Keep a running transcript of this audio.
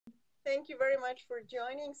Thank you very much for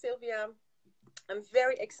joining, Silvia. I'm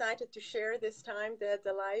very excited to share this time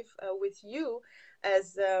the live with you.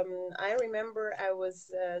 As I remember, I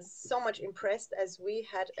was so much impressed as we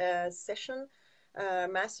had a session,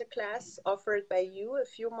 masterclass offered by you a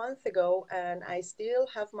few months ago, and I still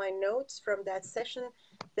have my notes from that session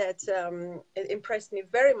that it impressed me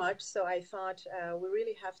very much. So I thought we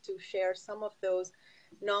really have to share some of those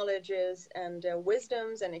knowledges and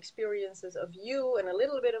wisdoms and experiences of you and a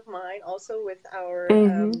little bit of mine also with our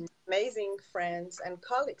Mm-hmm. amazing friends and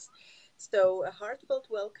colleagues. So, a heartfelt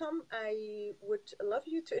welcome. I would love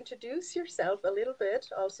you to introduce yourself a little bit,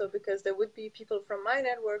 also because there would be people from my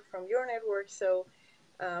network, from your network. So,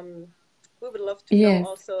 um, we would love to know Yes.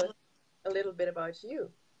 also a little bit about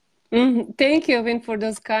you. Thank you, Vin, for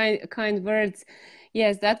those kind words.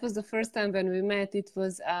 Yes, that was the first time when we met. It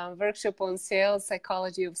was a workshop on sales,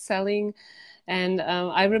 psychology of selling, and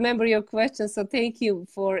I remember your question. So thank you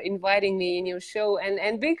for inviting me in your show,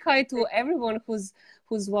 and big hi to everyone who's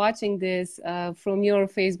watching this from your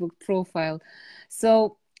Facebook profile.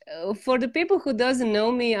 So for the people who doesn't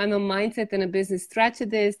know me, I'm a mindset and a business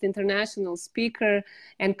strategist, international speaker,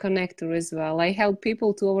 and connector as well. I help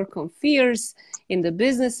people to overcome fears in the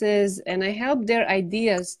businesses, and I help their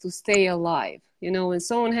ideas to stay alive. You know, when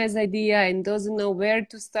someone has idea and doesn't know where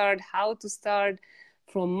to start, how to start,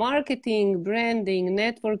 from marketing, branding,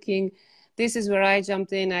 networking, this is where I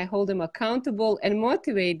jumped in. I hold them accountable and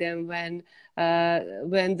motivate them when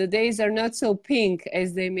the days are not so pink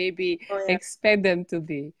as they maybe Oh, yeah. expect them to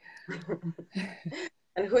be.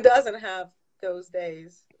 And who doesn't have those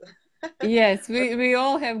days? Yes, we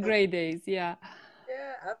all have great days. Yeah.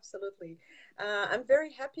 Yeah, absolutely. I'm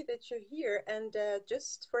very happy that you're here. And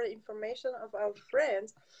just for the information of our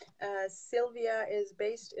friends, Sylvia is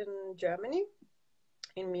based in Germany,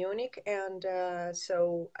 in Munich. And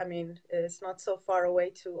so, I mean, it's not so far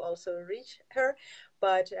away to also reach her.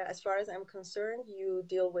 But as far as I'm concerned, you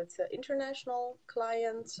deal with international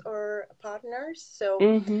clients or partners. So,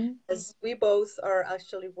 Mm-hmm. as we both are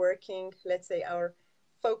actually working, let's say our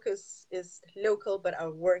focus is local, but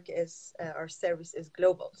our work is our service is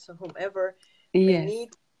global. So whomever may Yes. need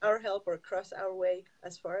our help or cross our way,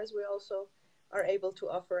 as far as we also are able to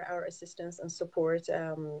offer our assistance and support,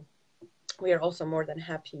 we are also more than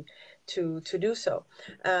happy to do so.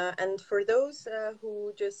 And for those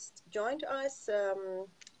who just joined us,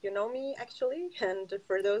 you know me actually, and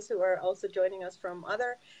for those who are also joining us from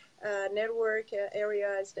other network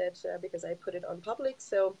areas, that because I put it on public.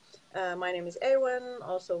 So my name is Erwan,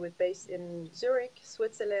 also with based in Zurich,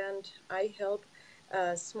 Switzerland. I help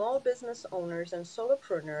small business owners and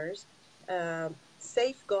solopreneurs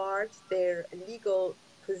safeguard their legal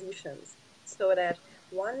positions so that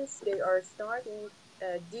once they are starting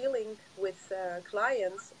dealing with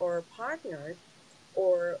clients or partners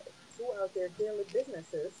or throughout their daily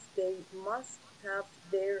businesses, they must have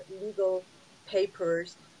their legal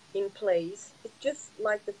papers in place. It's just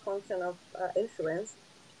like the function of insurance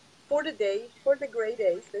for the day, for the gray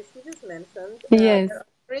days that she just mentioned. Yes. There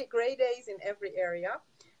are gray days in every area.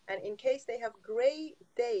 And in case they have gray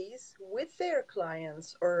days with their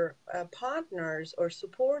clients or partners or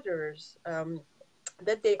supporters,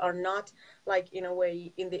 that they are not like in a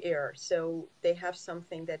way in the air, so they have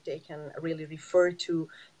something that they can really refer to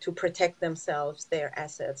protect themselves, their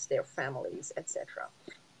assets, their families, etc.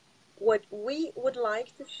 What we would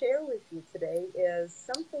like to share with you today is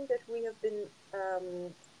something that we have been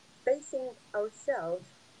facing ourselves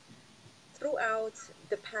throughout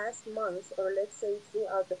the past months, or let's say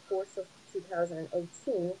throughout the course of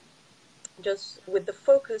 2018, just with the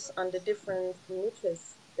focus on the different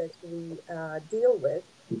niches that we deal with,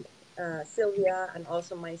 Sylvia and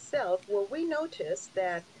also myself, where we noticed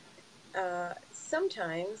that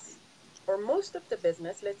sometimes, or most of the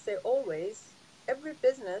business, let's say always, every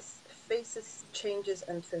business faces changes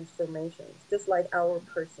and transformations, just like our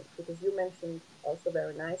person, because you mentioned also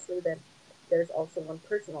very nicely that there's also one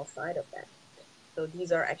personal side of that. So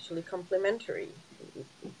these are actually complementary.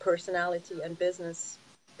 Personality and business,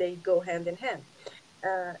 they go hand in hand.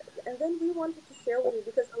 Uh, and then we wanted to share with you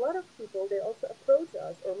because a lot of people, they also approach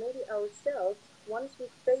us or maybe ourselves once we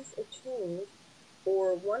face a change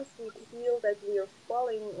or once we feel that we are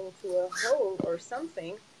falling into a hole or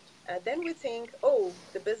something. Then we think, oh,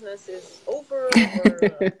 the business is over, or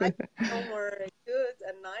life is no more good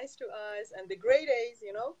and nice to us, and the gray days,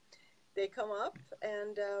 they come up.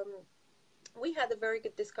 And we had a very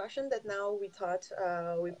good discussion that now we thought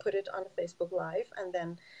we put it on Facebook Live, and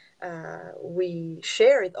then we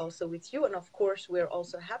share it also with you. And of course, we're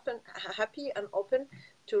also happy and open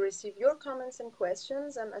to receive your comments and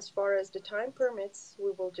questions. And as far as the time permits,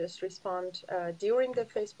 we will just respond during the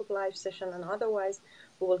Facebook Live session. And otherwise,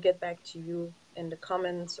 we will get back to you in the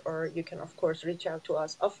comments, or you can, of course, reach out to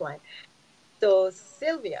us offline. So,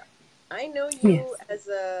 Silvia, I know you Yes. as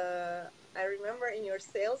a, I remember in your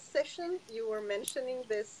sales session, you were mentioning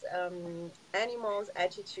this animals'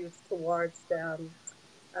 attitudes towards the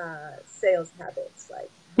sales habits.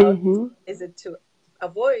 Like, how Mm-hmm. is it to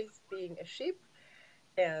avoid being a sheep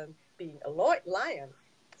and being a lion,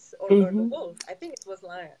 or the Mm-hmm. wolf? I think it was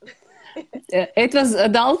lion. It was a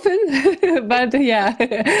dolphin, but yeah,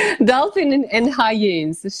 dolphin and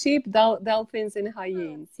hyenas, sheep, dolphins and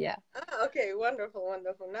hyenas. Yeah. Okay, wonderful,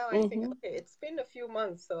 wonderful. Now I think, Mm-hmm. okay, it's been a few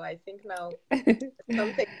months, so I think now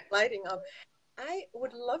something lighting up. I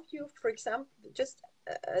would love you, for example, just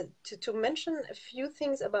to mention a few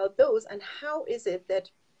things about those, and how is it that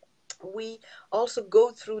we also go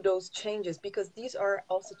through those changes, because these are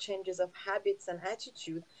also changes of habits and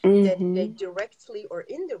attitude that they Mm-hmm. directly or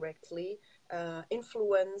indirectly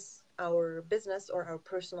influence our business or our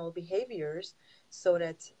personal behaviors, so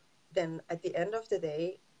that then at the end of the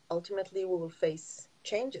day, ultimately we will face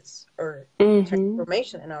changes or Mm-hmm.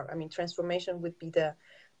 transformation in our, I mean, transformation would be the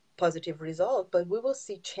positive result, but we will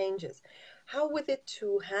see changes. How with it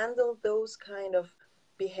to handle those kind of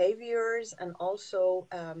behaviors and also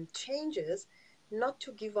changes, not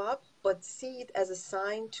to give up, but see it as a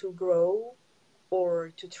sign to grow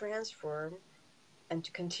or to transform and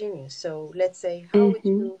to continue. So let's say, how would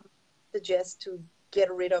Mm-hmm. you suggest to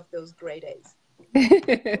get rid of those gray days?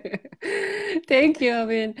 Thank you. I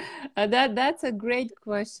mean, that's a great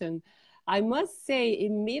question. I must say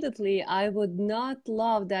immediately, I would not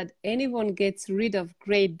love that anyone gets rid of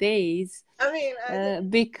great days, I mean,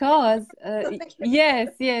 because okay. yes,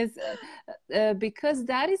 because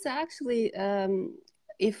that is actually,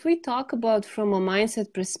 if we talk about from a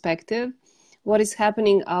mindset perspective, what is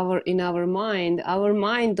happening our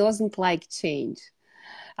mind doesn't like change.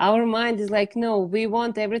 Our mind is like, no, we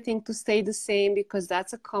want everything to stay the same because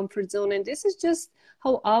that's a comfort zone, and this is just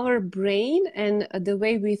how our brain and the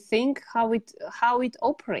way we think, how it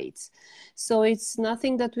operates. So it's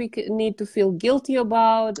nothing that we need to feel guilty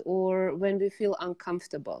about or when we feel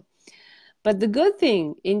uncomfortable. But the good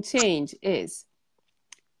thing in change is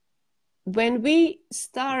when we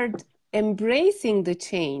start embracing the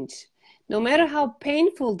change, no matter how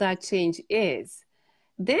painful that change is,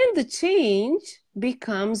 then the change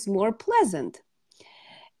becomes more pleasant,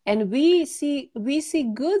 and we see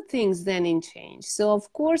good things then in change. So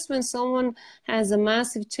of course, when someone has a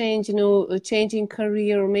massive change, a change in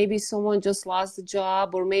career, or maybe someone just lost the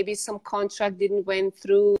job, or maybe some contract didn't went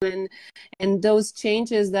through, and those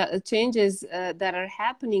changes that are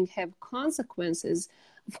happening have consequences.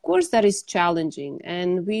 Of course, that is challenging,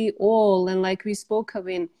 and like we spoke of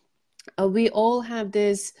in, we all have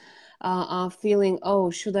this feeling, oh,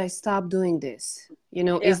 should I stop doing this?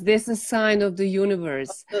 Yeah, Is this a sign of the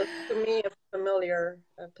universe? so to me, a familiar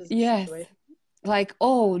Yes. situation. Like,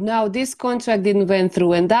 oh, now this contract didn't went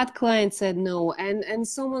through, and that client said no, and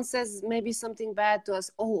someone says maybe something bad to us.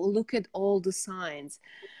 Oh, look at all the signs.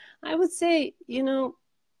 I would say,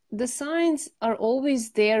 the signs are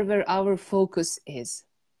always there where our focus is.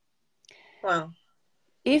 Wow.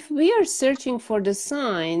 If we are searching for the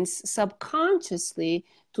signs subconsciously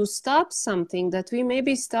to stop something that we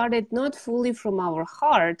maybe started not fully from our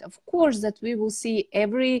heart, of course that we will see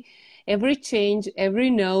every change,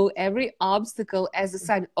 every no, every obstacle as a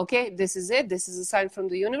sign. Okay, this is it, this is a sign from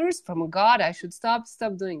the universe, from God, I should stop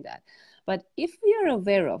doing that. But if we are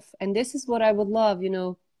aware of, and this is what I would love,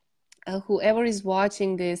 whoever is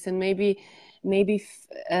watching this and maybe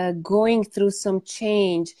going through some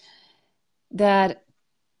change, that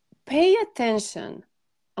pay attention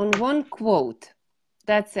on one quote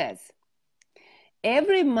that says,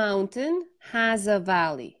 every mountain has a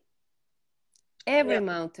valley. Every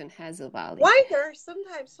Yeah. mountain has a valley. Why there are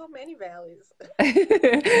sometimes so many valleys?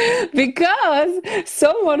 Because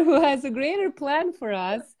someone who has a greater plan for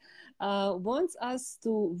us wants us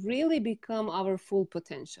to really become our full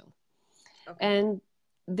potential. Okay. And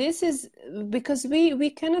this is because we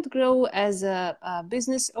cannot grow as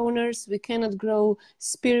business owners, we cannot grow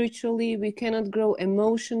spiritually, we cannot grow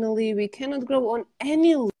emotionally, we cannot grow on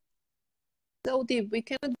any so deep, we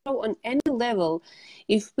cannot grow on any level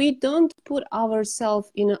if we don't put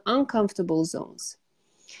ourselves in uncomfortable zones.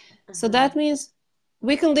 So Hmm. that means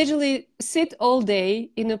we can literally sit all day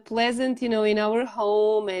in a pleasant, in our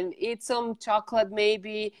home and eat some chocolate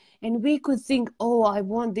maybe, and we could think, oh, I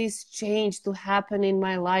want this change to happen in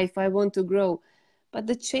my life, I want to grow. But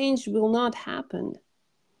the change will not happen.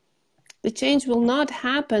 The change will not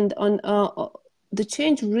happen the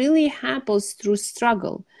change really happens through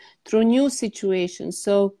struggle, through new situations.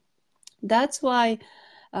 So that's why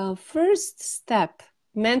first step,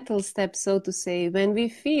 mental step, so to say, when we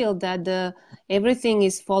feel that everything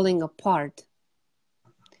is falling apart,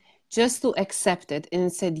 just to accept it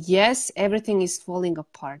and said, yes, everything is falling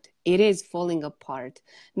apart. It is falling apart.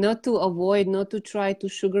 Not to avoid, not to try to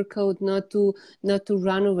sugarcoat, not to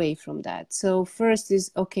run away from that. So first is,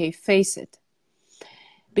 okay, face it.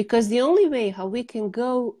 Because the only way how we can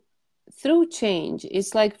go through change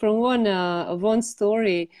is like from one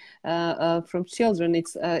story from children.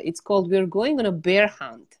 It's called "We're Going on a Bear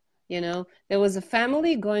Hunt." You know, there was a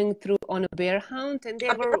family going through on a bear hunt, and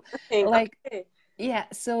they were like, Okay. yeah,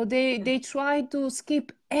 so they tried to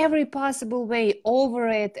skip every possible way over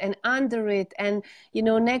it and under it and, you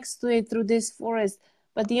know, next to it through this forest.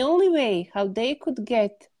 But the only way how they could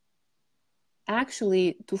get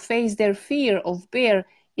actually to face their fear of bear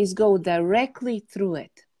is go directly through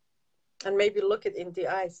it. And maybe look it in the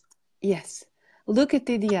eyes. Yes, look at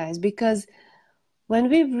the eyes, because when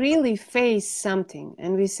we really face something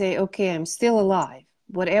and we say, okay, I'm still alive,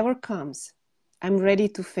 whatever comes, I'm ready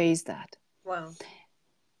to face that. Wow.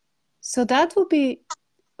 So that will be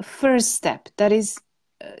first step. That is,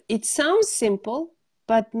 it sounds simple,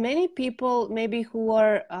 but many people maybe who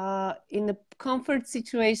are in a comfort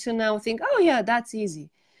situation now think, oh yeah, that's easy.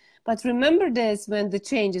 But remember this when the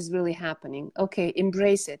change is really happening. Okay,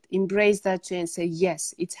 embrace it. Embrace that change. Say,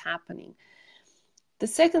 yes, it's happening. The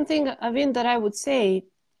second thing, Avin, that I would say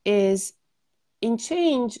is in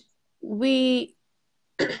change, we,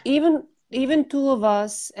 even two of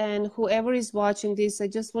us and whoever is watching this, I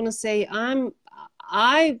just want to say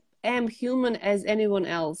I am human as anyone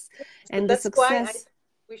else. But And the that's why success,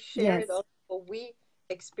 we share it yes. also. We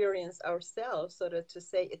experience ourselves, so that to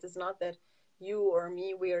say it is not that you or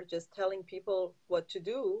me, we are just telling people what to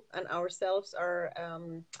do, and ourselves are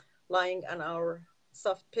lying on our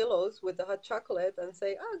soft pillows with the hot chocolate and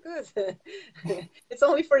say, "Oh, good, it's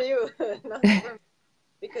only for you, not for me."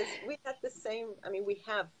 Because we had the same. I mean, we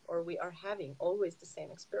have, or we are having always the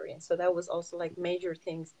same experience. So that was also like major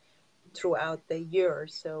things throughout the year.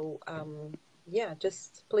 So yeah,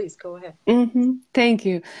 just please go ahead. Thank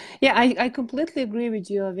you. Yeah, I completely agree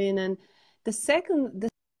with you, Avin. And the second,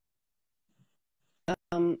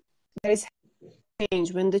 there is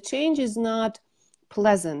change. When the change is not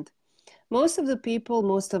pleasant, most of the people,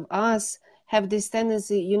 most of us have this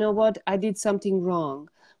tendency, you know what, I did something wrong.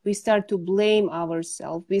 We start to blame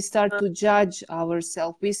ourselves. We start Uh, to judge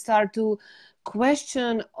ourselves. We start to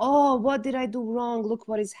question, oh, what did I do wrong? Look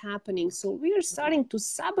what is happening. So we are starting to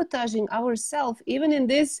sabotaging ourselves, even in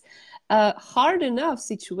this hard enough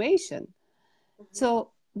situation. mhm.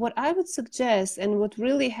 So what I would suggest and what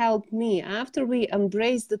really helped me after we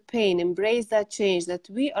embrace the pain, embrace that change, that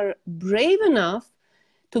we are brave enough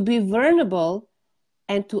to be vulnerable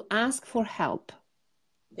and to ask for help.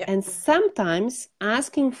 Yeah. And sometimes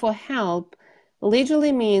asking for help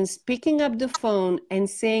literally means picking up the phone and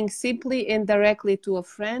saying simply and directly to a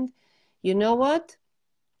friend, you know what?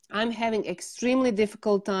 I'm having extremely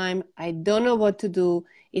difficult time. I don't know what to do.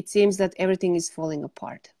 It seems that everything is falling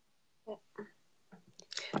apart.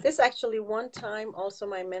 This actually one time also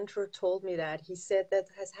my mentor told me that he said that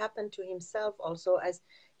has happened to himself also, as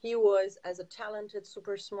he was as a talented,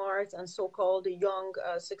 super smart, and so-called a young,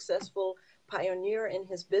 successful pioneer in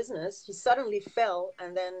his business. He suddenly fell,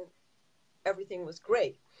 and then everything was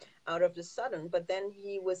great out of the sudden. But then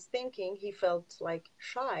he was thinking, he felt like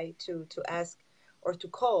shy to ask or to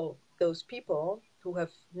call those people who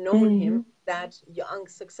have known him, Mm-hmm. that young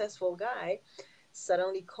successful guy,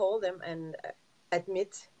 suddenly call them and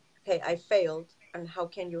admit, hey, I failed, and how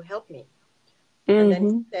can you help me? And then he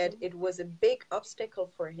Mm-hmm. said it was a big obstacle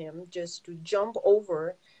for him just to jump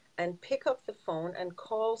over and pick up the phone and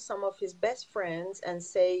call some of his best friends and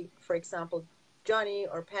say, for example, Johnny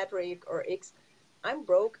or Patrick or X, I'm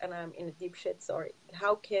broke and I'm in a deep shit. Sorry.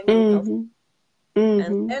 How can you help? Mm-hmm. And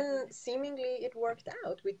Mm-hmm. then seemingly it worked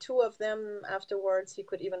out. With two of them afterwards, he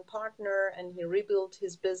could even partner and he rebuilt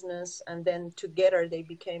his business. And then together they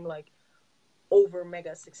became like over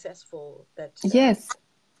mega successful. That Yes.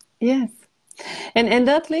 Yes. And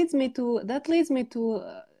that leads me to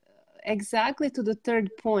exactly to the third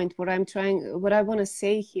point, what I want to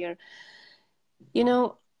say here. You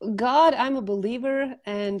know, God, I'm a believer,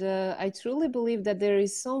 and I truly believe that there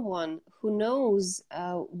is someone who knows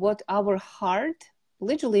what our heart,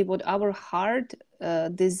 literally what our heart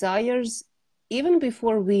desires, even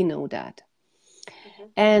before we know that. Mhm.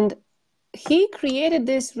 And he created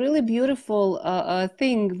this really beautiful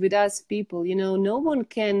thing with us people. You know, no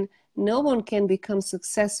one can become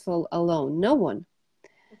successful alone. No one.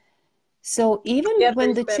 So even Get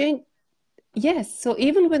when the respect. change, yes, so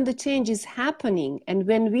even when the change is happening and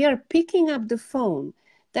when we are picking up the phone,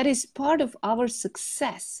 that is part of our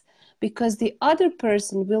success because the other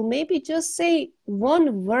person will maybe just say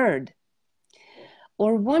one word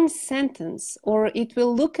or one sentence, or it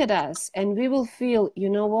will look at us and we will feel, you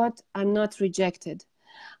know what, I'm not rejected.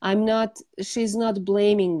 She's not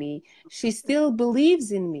blaming me. She still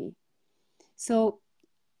believes in me. So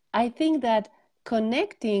I think that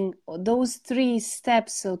connecting those three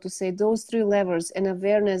steps, so to say, those three levers, and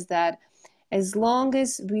awareness that as long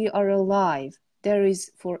as we are alive, there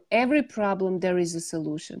is, for every problem, there is a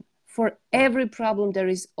solution. For every problem, there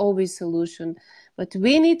is always solution. But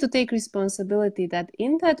we need to take responsibility that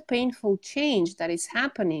in that painful change that is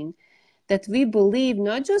happening, that we believe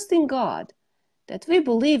not just in God, that we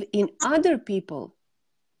believe in other people,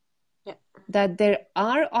 Yeah. that there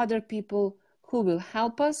are other people who will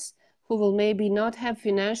help us, who will maybe not have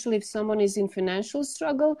financial, if someone is in financial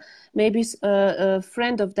struggle, maybe a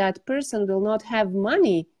friend of that person will not have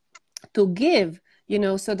money to give,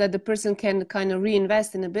 so that the person can kind of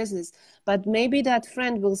reinvest in a business. But maybe that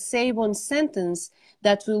friend will say one sentence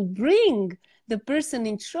that will bring the person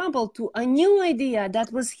in trouble to a new idea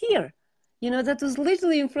that was here, that was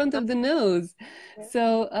literally in front of the nose. Yeah.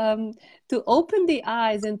 So to open the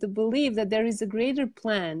eyes and to believe that there is a greater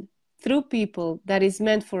plan through people that is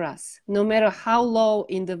meant for us, no matter how low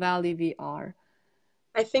in the valley we are.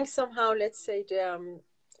 I think somehow, let's say, the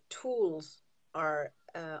tools are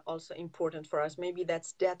also important for us. Maybe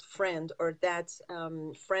that's that friend or that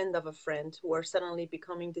friend of a friend who are suddenly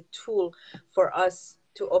becoming the tool for us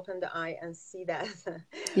to open the eye and see that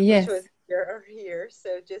which was Yes. here or here.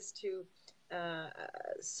 So just to uh,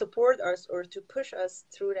 support us or to push us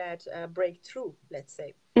through that breakthrough, let's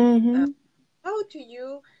say. Uh, Mm-hmm. how do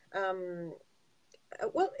you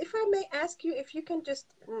well, if I may ask you, if you can just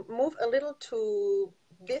move a little to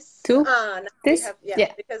this. Two. Now we This. have, yeah,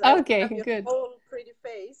 Yeah. because I Okay, have your good. whole pretty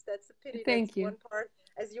face. That's a pity. That's Thank you. one part.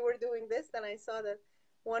 As you were doing this, then I saw that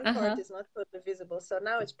one part Uh-huh. is not totally visible. So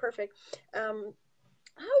now it's perfect. Um,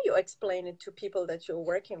 how you explain it to people that you're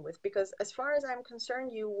working with? Because as far as I'm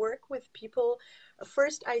concerned, you work with people.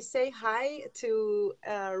 First, I say hi to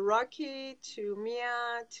Rocky, to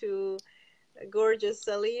Mia, to gorgeous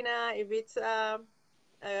Selena, Ibiza.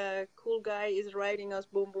 Cool guy is writing us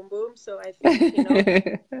boom, boom, boom. So I think he knows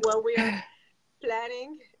what we are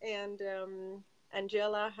planning. And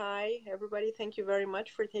Angela, hi, everybody. Thank you very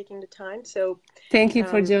much for taking the time. So, Thank you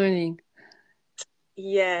for um, joining.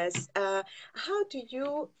 yes, how do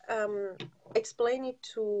you explain it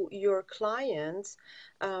to your clients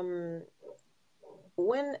um,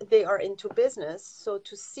 when they are into business? So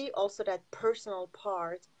to see also that personal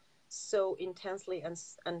part so intensely and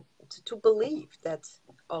to believe that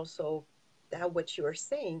also that what you are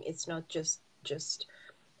saying, it's not just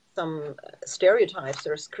some stereotypes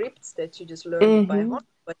or scripts that you just learned by Mm-hmm. heart,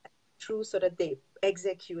 but true, so that they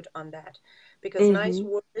execute on that. Because nice Mm-hmm.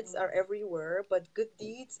 words are everywhere, but good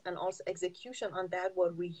deeds and also execution on that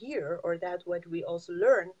what we hear or that what we also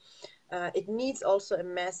learn, it needs also a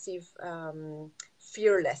massive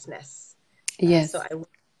fearlessness. So Yes. I would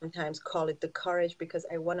sometimes call it the courage because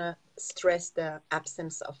I want to stress the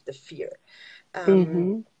absence of the fear. Um,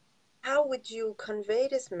 Mm-hmm. how would you convey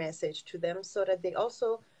this message to them so that they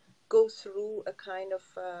also go through a kind of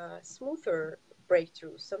smoother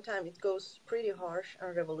breakthrough? Sometimes it goes pretty harsh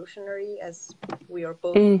and revolutionary, as we are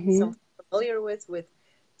both Mm-hmm. something familiar with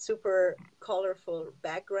super colorful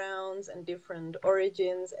backgrounds and different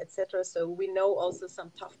origins, etc. So we know also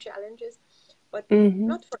some tough challenges, but Mm-hmm.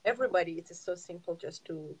 not for everybody it is so simple just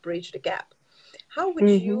to bridge the gap. How would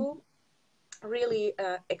Mm-hmm. you really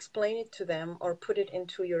explain it to them or put it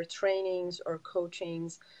into your trainings or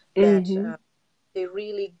coachings that Mm-hmm. they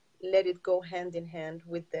really let it go hand in hand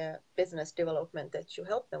with the business development that you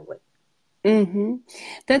help them with? Mm-hmm.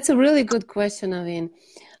 That's a really good question, Avin.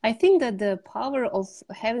 I think that the power of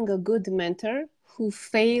having a good mentor who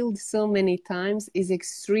failed so many times is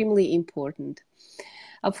extremely important.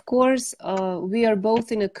 Of course, we are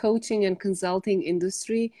both in a coaching and consulting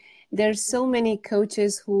industry. There's so many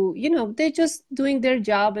coaches who, they're just doing their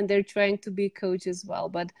job and they're trying to be coach as well.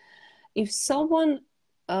 But if someone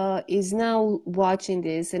is now watching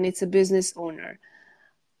this and it's a business owner,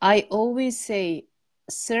 I always say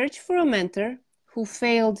search for a mentor who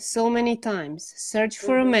failed so many times. Search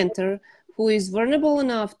for a Mm-hmm. mentor who is vulnerable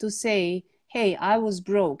enough to say, hey, I was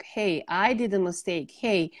broke. Hey, I did a mistake.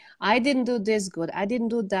 Hey, I didn't do this good. I didn't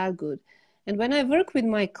do that good. And when I work with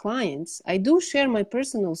my clients, I do share my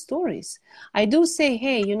personal stories. I do say,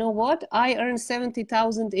 hey, you know what? I earned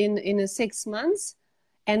 70,000 in 6 months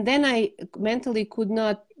And then I mentally could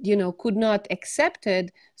not, could not accept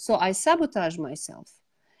it. So I sabotage myself.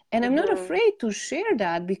 And I'm not Mm-hmm. afraid to share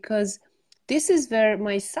that, because this is where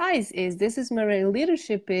my size is. This is where my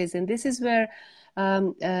leadership is. And this is where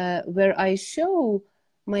I show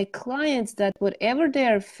my clients that whatever they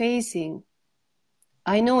are facing,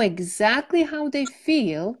 I know exactly how they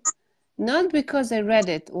feel, not because I read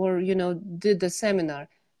it or, did the seminar,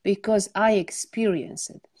 because I experience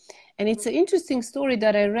it. And it's an interesting story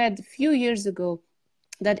that I read a few years ago,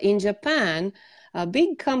 that in Japan,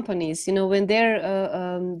 big companies, when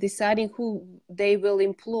they're deciding who they will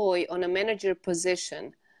employ on a manager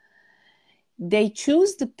position, they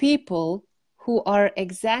choose the people who are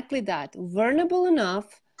exactly that, vulnerable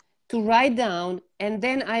enough to write down. And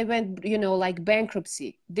then I went, like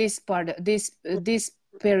bankruptcy, this part, this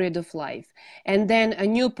period of life, and then a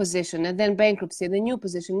new position, and then bankruptcy, and a new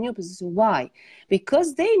position, new position. Why?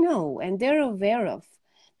 Because they know and they're aware of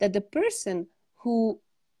that the person who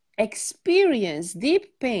experience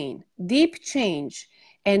deep pain, deep change,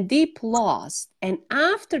 and deep loss, and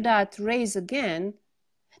after that raise again,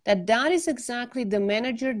 that is exactly the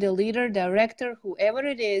manager, the leader, director, whoever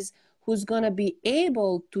it is, who's going to be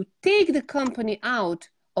able to take the company out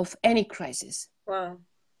of any crisis. Wow,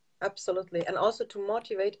 absolutely. And also to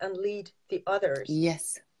motivate and lead the others,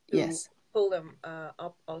 Yes, to yes. pull them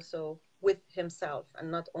up also with himself, and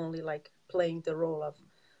not only like playing the role of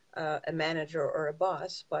a manager or a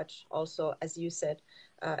boss, but also, as you said,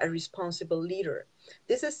 a responsible leader.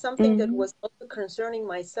 This is something that Mm-hmm. was also concerning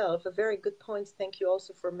myself. A very good point. Thank you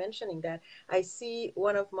also for mentioning that. I see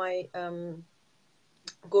one of my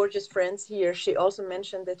gorgeous friends here. She also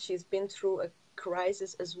mentioned that she's been through a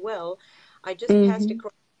crisis as well. I just passed a Mm-hmm.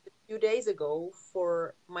 crisis a few days ago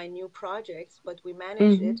for my new projects, but we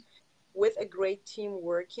managed Mm-hmm. it with a great team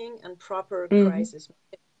working and proper Mm-hmm. crisis.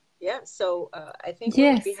 Yeah, so I think we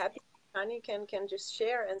would be Yes. happy if Tanya can just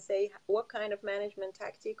share and say what kind of management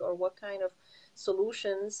tactic or what kind of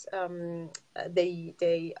solutions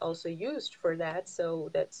they also used for that. So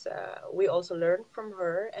that's we also learned from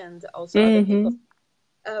her and also other people.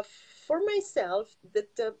 Mm-hmm. For myself,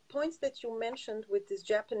 the points that you mentioned with this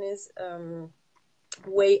Japanese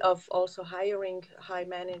way of also hiring high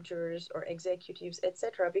managers or executives,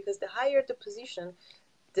 etc., because the higher the position,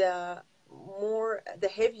 the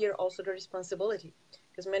heavier also the responsibility,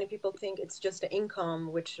 because many people think it's just the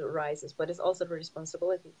income which rises, but it's also the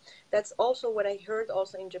responsibility. That's also what I heard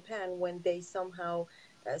also in Japan, when they somehow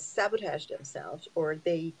sabotage themselves or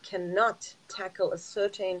they cannot tackle a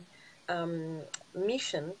certain um,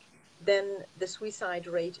 mission, then the suicide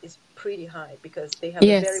rate is pretty high, because they have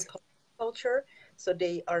a very Yes. positive culture, so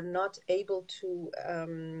they are not able to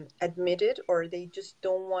admit it, or they just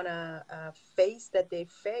don't want to face that they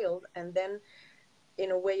failed, and then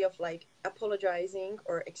in a way of like apologizing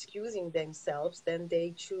or excusing themselves, then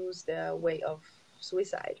they choose the way of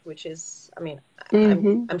suicide, which is, I mean,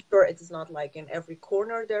 Mm-hmm. I'm sure it is not like in every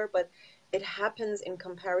corner there, but it happens in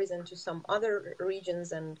comparison to some other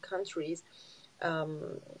regions and countries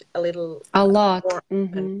a little A lot. more,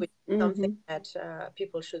 and Mm-hmm. which is something Mm-hmm. that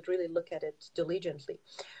people should really look at it diligently.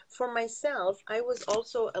 For myself, I was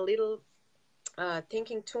also a little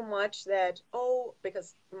thinking too much that, oh,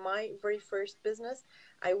 because my very first business,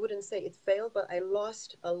 I wouldn't say it failed, but I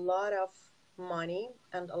lost a lot of money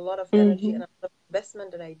and a lot of energy Mm-hmm. and a lot of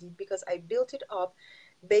investment that I did, because I built it up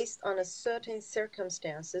based on a certain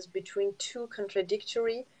circumstances between two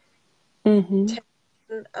contradictory Mm-hmm.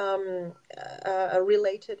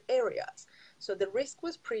 related areas. So the risk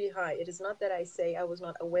was pretty high. It is not that I say I was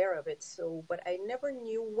not aware of it. So, but I never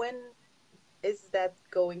knew when is that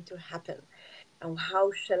going to happen, and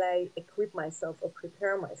how shall I equip myself or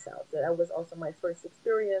prepare myself. That was also my first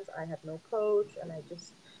experience. I had no coach, and I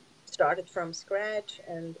just started from scratch.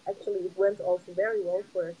 And actually, it went also very well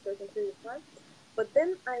for a certain period of time. But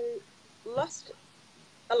then I lost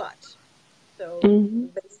a lot. So Mm-hmm.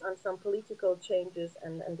 based on some political changes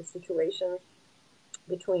and the situations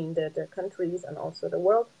between the countries and also the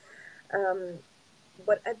world. Um,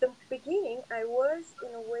 but at the beginning, I was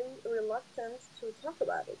in a way reluctant to talk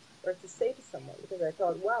about it or to say to someone, because I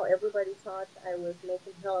thought, wow, everybody thought I was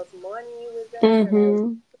making hell of money with that and I was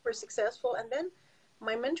Mm-hmm. super successful. And then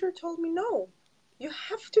my mentor told me, no, you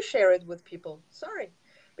have to share it with people. Sorry.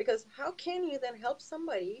 Because how can you then help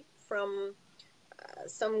somebody from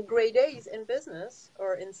some gray days in business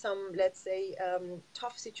or in some, let's say,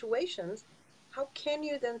 tough situations? How can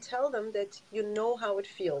you then tell them that you know how it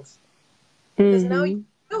feels? Because now you Mm-hmm.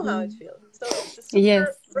 know how it Mm-hmm. feels. So it's a super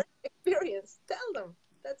Yes. fresh experience. Tell them.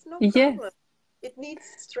 That's no Yes. problem. It needs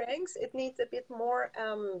strength. It needs a bit more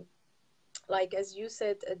like as you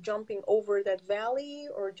said, jumping over that valley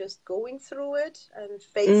or just going through it and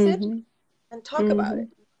face it Mm-hmm. and talk about Mm-hmm. it.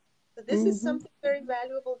 So this is Mm-hmm. something very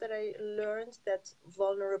valuable that I learned, that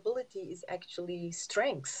vulnerability is actually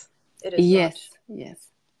strength. It is not. Yes,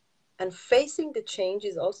 yes. And facing the change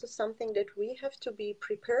is also something that we have to be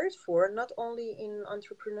prepared for, not only in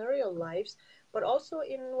entrepreneurial lives, but also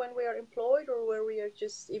in when we are employed or where we are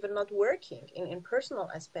just even not working in personal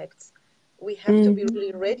aspects. We have to be Mm-hmm.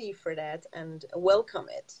 really ready for that and welcome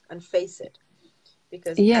it and face it,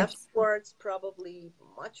 because Yes. afterwards probably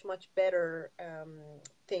much much better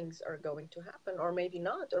things are going to happen, or maybe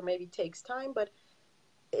not, or maybe it takes time, but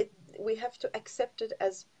it we have to accept it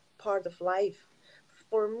as part of life.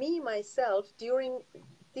 For me myself, during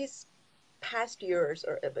these past years,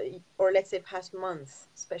 or let's say past months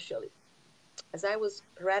especially, as I was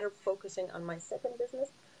rather focusing on my second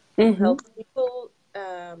business to Mm-hmm. help people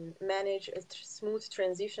manage a smooth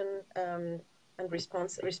transition, and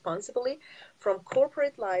responsibly from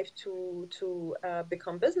corporate life to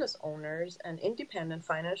become business owners and independent,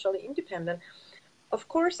 financially independent. Of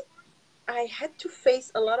course, I had to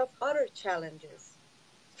face a lot of other challenges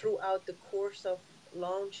throughout the course of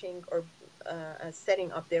launching or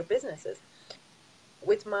setting up their businesses.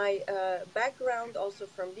 With my background also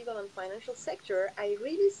from legal and financial sector, I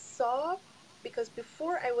really saw, because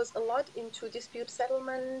before I was a lot into dispute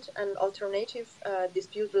settlement and alternative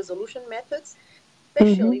dispute resolution methods,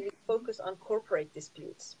 Mm-hmm. especially we focus on corporate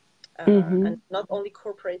disputes, Mm-hmm. and not only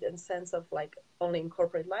corporate in sense of like only in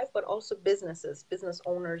corporate life, but also businesses, business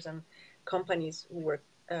owners and companies who were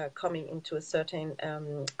coming into a certain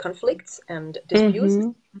conflicts and disputes.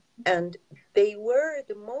 Mm-hmm. And they were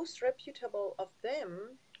the most reputable of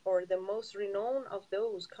them, or the most renowned of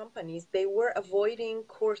those companies. They were avoiding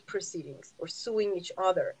court proceedings or suing each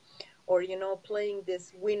other, or playing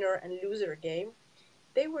this winner and loser game.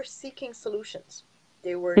 They were seeking solutions.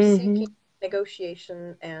 They were seeking Mm-hmm.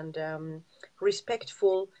 negotiation and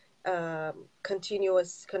respectful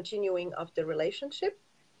continuing of the relationship,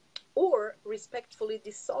 or respectfully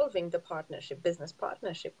dissolving the partnership, business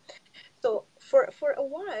partnership. So for a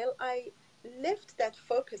while, I left that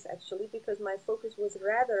focus actually, because my focus was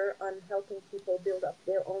rather on helping people build up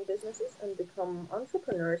their own businesses and become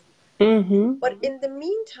entrepreneurs. Mm-hmm. But in the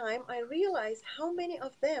meantime, I realized how many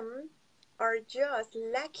of them are just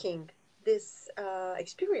lacking this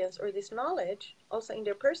experience or this knowledge also in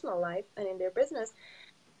their personal life and in their business,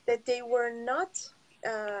 that they were not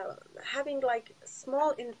having like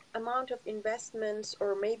small amount of investments,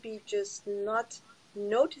 or maybe just not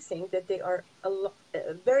noticing that they are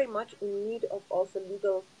very much in need of also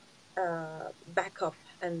legal backup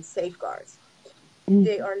and safeguards.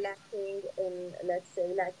 They Mm-hmm. are lacking in, let's say,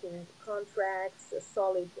 lacking contracts,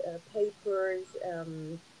 solid papers,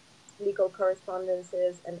 legal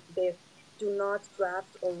correspondences, and they do not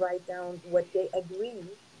draft or write down what they agree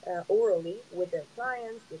orally with their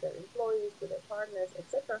clients, with their employees, with their partners,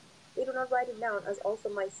 etc. They do not write it down, as also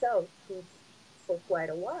myself did for quite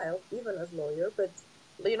a while, even as lawyer. But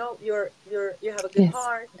you have a good Yes.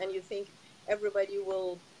 heart, and you think everybody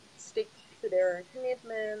will stick to their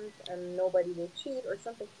commitment and nobody will cheat or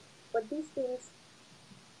something. But these things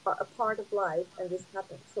are a part of life, and this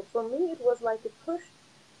happens. So for me, it was like a push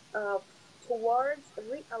uh, towards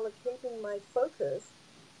reallocating my focus,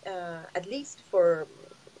 at least for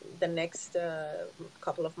the next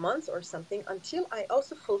couple of months or something, until I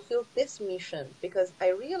also fulfilled this mission, because I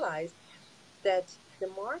realized that the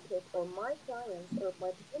market, or my clients or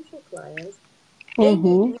my potential clients, they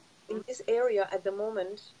need Mm-hmm. me in this area at the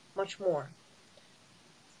moment much more.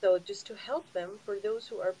 So just to help them, for those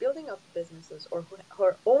who are building up businesses, or who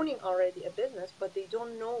are owning already a business, but they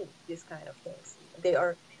don't know these kind of things. They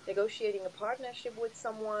are negotiating a partnership with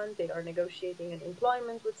someone, they are negotiating an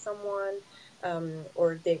employment with someone,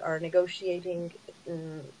 or they are negotiating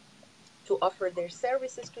to offer their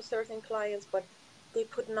services to certain clients, but they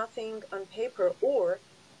put nothing on paper, or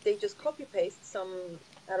they just copy paste some,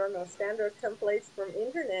 I don't know, standard templates from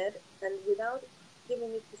internet, and without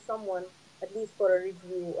giving it to someone at least for a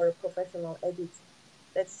review or a professional edit.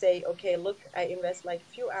 Let's say, okay, look, I invest like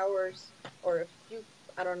a few hours or a few,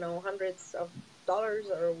 I don't know, hundreds of dollars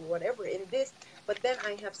or whatever in this, but then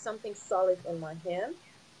I have something solid in my hand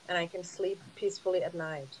and I can sleep peacefully at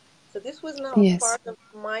night. So this was now Yes. part of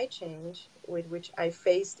my change, with which I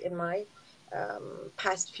faced in my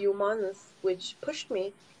past few months, which pushed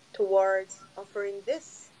me towards offering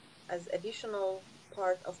this as additional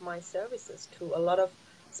part of my services to a lot of,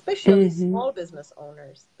 especially Mm-hmm. small business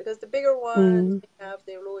owners, because the bigger ones Mm-hmm. they have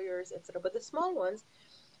their lawyers, etc., but the small ones,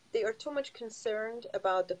 they are too much concerned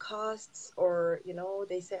about the costs, or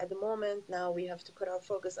they say at the moment now we have to put our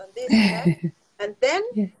focus on this and that, and then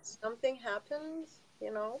Yeah. something happens.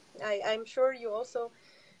 I'm sure you also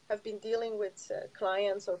have been dealing with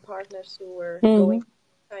clients or partners who were going Mhm.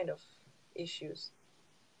 through kind of issues.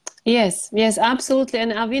 Yes, yes, absolutely.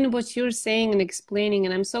 And Avin, what you're saying and explaining,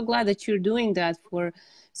 and I'm so glad that you're doing that for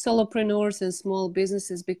solopreneurs and small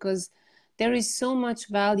businesses, because there is so much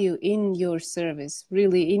value in your service,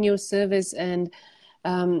 really, in your service. And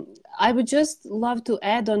um, I would just love to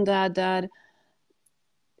add on that, that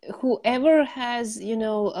whoever has,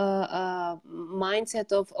 a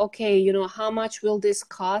mindset of, okay, how much will this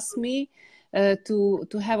cost me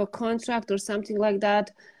to have a contract or something like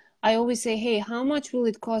that, I always say, hey, how much will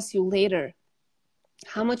it cost you later?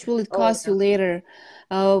 How much will it Oh cost yeah. you later?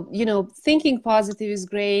 Thinking positive is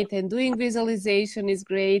great, and doing visualization is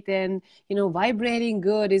great, and vibrating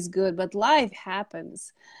good is good, but life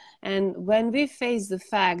happens. And when we face the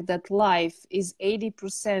fact that life is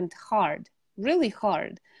 80% hard, really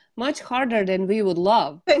hard, much harder than we would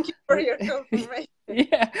love. Thank you for your confirmation.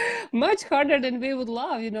 Yeah, much harder than we would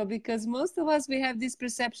love, because most of us, we have this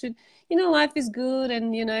perception, life is good,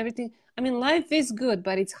 and everything. I mean, life is good,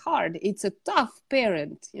 but it's hard. It's a tough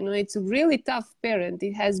parent. It's a really tough parent.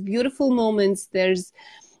 It has beautiful moments. There's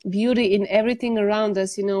beauty in everything around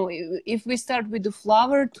us. If we start with the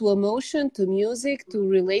flower, to emotion, to music, to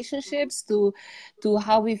relationships, to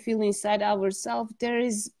how we feel inside ourselves, there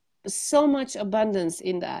is so much abundance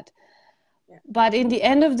in that. Yeah. But in the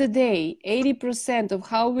end of the day, 80% of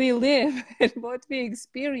how we live and what we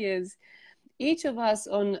experience, each of us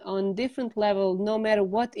on different level, no matter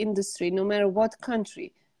what industry, no matter what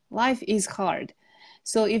country, life is hard.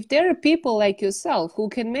 So if there are people like yourself who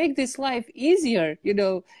can make this life easier,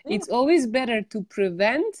 Mm. it's always better to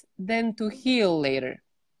prevent than to heal later.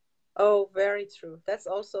 Oh, very true. That's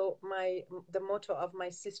also the motto of my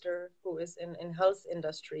sister, who is in health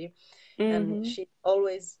industry, and Mm-hmm. she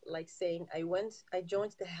always like saying, I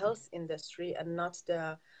joined the health industry and not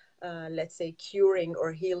the let's say curing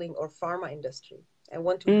or healing or pharma industry. I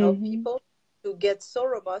want to help Mm-hmm. people to get so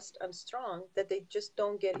robust and strong that they just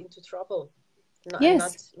don't get into trouble, and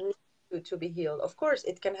Yes. not need to be healed. Of course,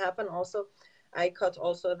 it can happen also. I caught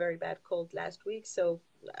also a very bad cold last week, so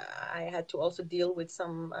I had to also deal with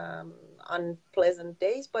some unpleasant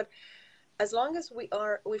days. But as long as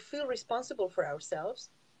we feel responsible for ourselves,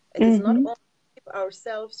 it is not Mm-hmm. only keep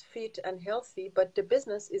ourselves fit and healthy, but the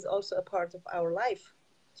business is also a part of our life.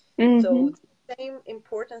 Mm-hmm. So the same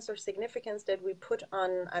importance or significance that we put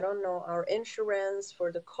on, I don't know, our insurance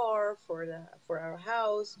for the car, for our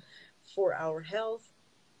house, for our health,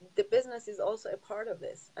 the business is also a part of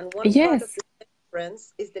this. And one part of Yes. the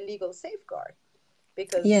insurance is the legal safeguard,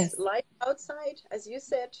 because Yes. life outside, as you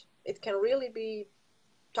said, it can really be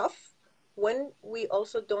tough when we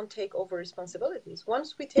also don't take over responsibilities.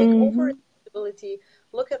 Once we take over Mm-hmm. responsibility,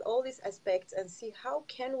 look at all these aspects and see how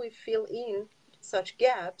can we fill in such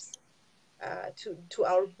gaps to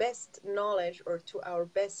our best knowledge or to our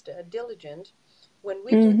best diligence. When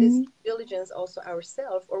we do this Mm-hmm. diligence also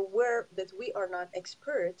ourselves, or where that we are not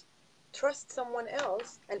expert, trust someone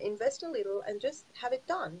else and invest a little and just have it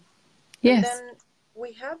done. And Yes. then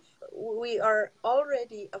we have we are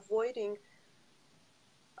already avoiding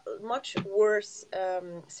much worse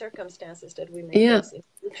circumstances that we may Yeah. face in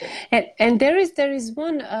the future. And there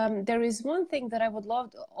is one thing that I would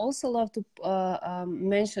love to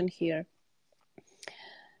mention here.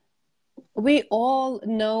 We all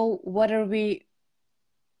know what are we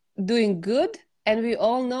doing good, and we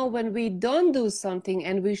all know when we don't do something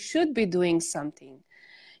and we should be doing something.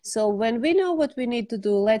 So when we know what we need to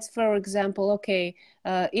do, let's, for example, okay,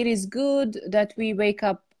 it is good that we wake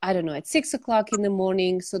up, I don't know, at 6 o'clock in the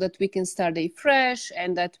morning so that we can start day fresh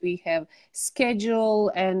and that we have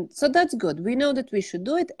schedule. And so that's good. We know that we should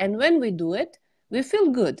do it. And when we do it, we feel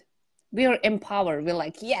good. We are empowered. We're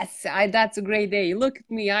like, yes, that's a great day. Look at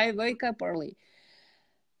me. I wake up early.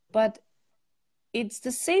 But it's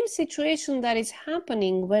the same situation that is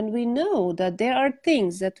happening when we know that there are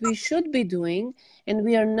things that we should be doing and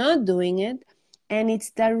we are not doing it, and it's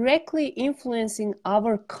directly influencing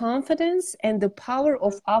our confidence and the power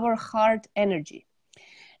of our heart energy.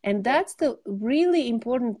 And Yeah, that's the really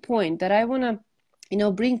important point that I want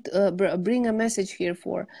to bring a message here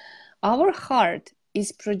for. Our heart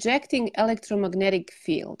is projecting electromagnetic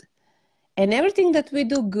field, And everything that we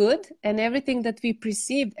do good and everything that we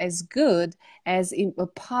perceive as good, as in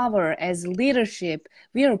power, as leadership,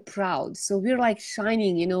 we are proud. So we're like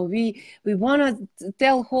shining, you know, we want to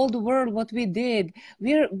tell whole the world what we did.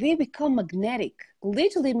 We become magnetic,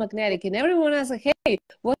 literally magnetic. And everyone is like, hey,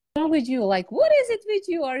 what's wrong with you? Like, what is it with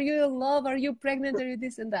you? Are you in love? Are you pregnant? Are you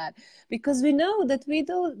this and that? Because we know that we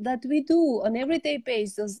do on everyday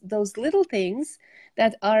basis those little things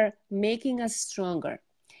that are making us stronger.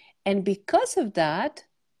 And because of that,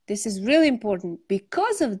 this is really important,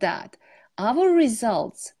 because of that, our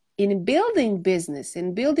results in building business,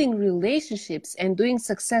 in building relationships, and doing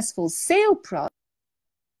successful sale process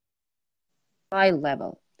high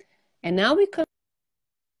level. And now we can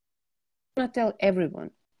tell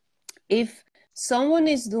everyone if someone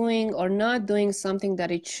is doing or not doing something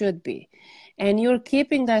that it should be, and you're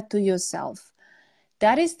keeping that to yourself,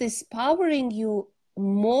 that is disempowering you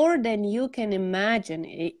more than you can imagine.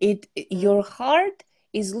 Your heart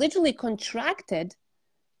is literally contracted,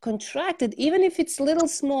 even if it's little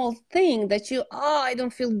small thing that you, I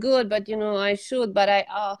don't feel good, but you know I should, but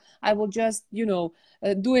I will just, you know,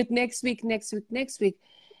 do it next week, next week.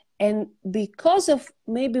 And because of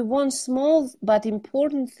maybe one small but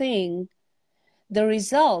important thing, the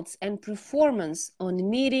results and performance on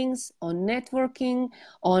meetings, on networking,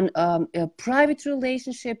 on a private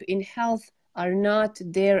relationship, in health are not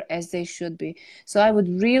there as they should be. So I would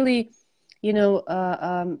really, you know,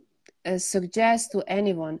 suggest to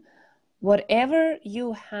anyone, whatever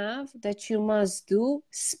you have that you must do,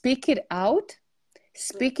 speak it out.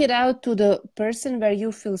 Speak it out to the person where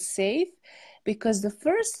you feel safe, because the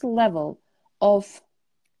first level of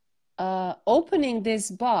opening this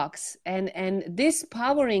box and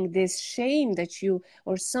dispowering this shame that you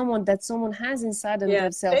or someone has inside of Yeah,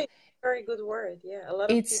 themselves, shame, very good word. Yeah, a lot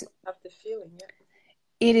of it's people have the feeling. Yeah.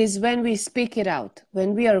 it is when we speak it out,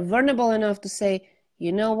 when we are vulnerable enough to say,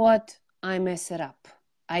 you know what, I mess it up,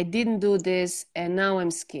 I didn't do this and now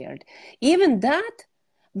I'm scared. Even that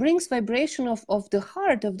brings vibration of the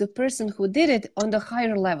heart of the person who did it on the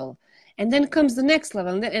higher level. And then comes the next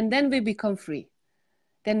level, and then we become free.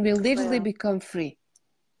 Then we literally Wow. become free.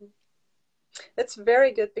 That's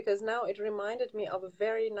very good because now it reminded me of a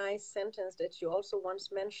very nice sentence that you also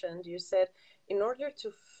once mentioned. You said, in order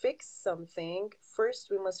to fix something, first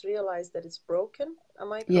we must realize that it's broken.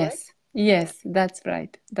 Am I correct? Yes, Yeah. yes, that's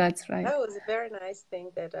right. That's right. That was a very nice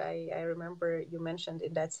thing that I remember you mentioned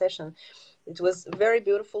in that session. It was very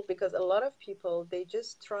beautiful because a lot of people, they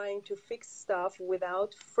just trying to fix stuff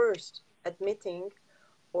without first admitting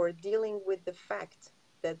or dealing with the fact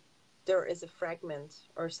that there is a fragment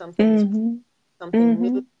or something is Mm-hmm. something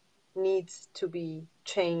Mm-hmm. needs to be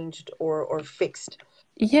changed or fixed.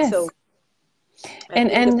 So Yes. I And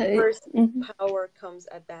think the and first mhm. power comes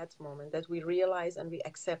at that moment that we realize and we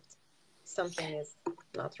accept something is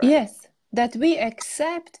not right. Yes, that we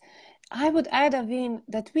accept. I would add, Avin,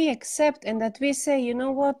 that we accept and that we say, you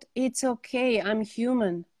know what, it's okay. I'm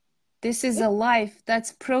human. This is Yeah, a life.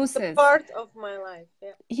 That's the process. part of my life.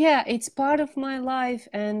 Yeah. Yeah, it's part of my life.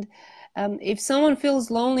 And if someone feels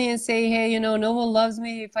lonely and say, hey, you know, no one loves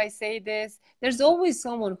me if I say this, there's always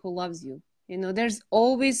someone who loves you. You know, there's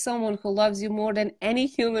always someone who loves you more than any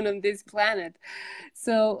human on this planet.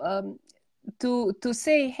 So to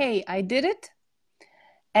say, hey, I did it,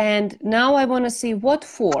 and now I want to see what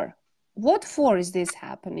for. What for is this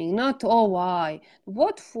happening? Not, oh, why?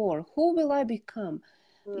 What for? Who will I become?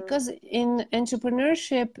 Mm, Because in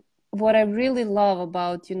entrepreneurship, what I really love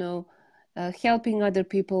about, you know, helping other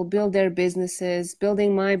people build their businesses,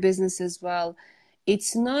 building my business as well,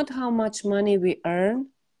 it's not how much money we earn.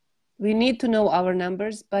 We need to know our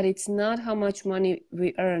numbers, but it's not how much money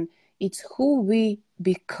we earn. It's who we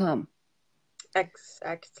become.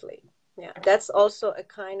 exactly. Yeah, that's also a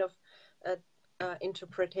kind of uh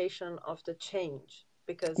interpretation of the change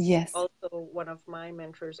because Yes, also one of my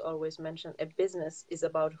mentors always mentioned a business is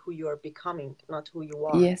about who you are becoming, not who you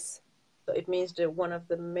are. yes. So it means that one of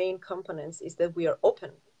the main components is that we are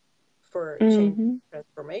open for change, Mm-hmm.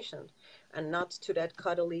 transformation, and not to that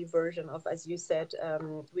cuddly version of, as you said,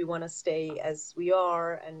 we want to stay as we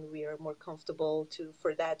are and we are more comfortable to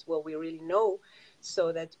for that what we really know,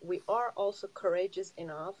 so that we are also courageous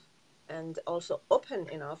enough and also open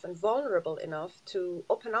enough and vulnerable enough to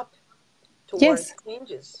open up towards Yes.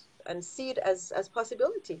 changes and see it as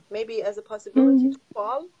possibility, maybe as a possibility Mm-hmm. to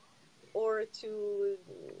fall or to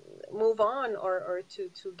move on or to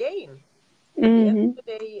gain. At the end Mm-hmm. of the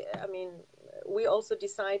day, I mean, we also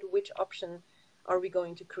decide which option are we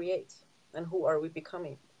going to create and who are we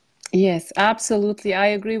becoming. Yes, absolutely. I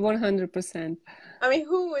agree 100%. I mean,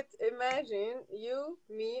 who would imagine you,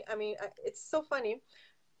 me? I mean, it's so funny.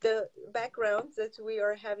 the background that we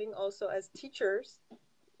are having also as teachers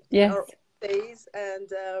in our Yes. days. And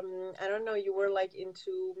I don't know, you were like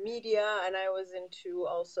into media, and I was into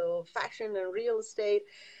also fashion and real estate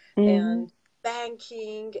Mm-hmm. and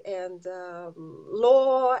banking and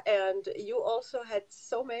law. And you also had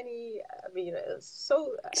so many, I mean,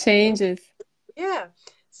 Changes. yeah.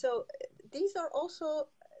 So these are also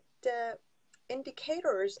the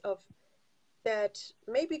indicators of that,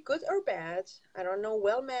 maybe good or bad, I don't know,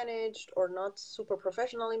 well managed or not super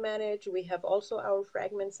professionally managed. We have also our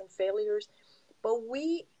fragments and failures, but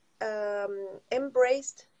we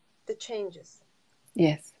embraced the changes.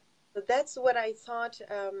 Yes. So that's what I thought.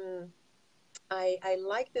 I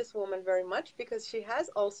like this woman very much because she has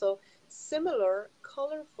also similar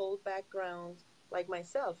colorful background like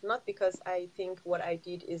myself. Not because I think what I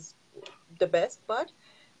did is the best, but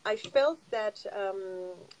I felt that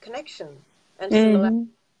connection and similarity.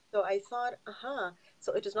 Mm-hmm. So I thought,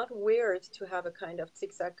 so it is not weird to have a kind of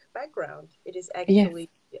zigzag background. It is Yes. actually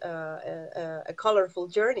a colorful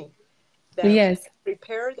journey that Yes.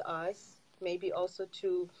 prepared us maybe also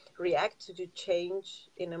to react to the change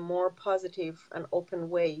in a more positive and open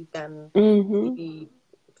way than Mm-hmm. maybe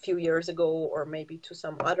a few years ago, or maybe to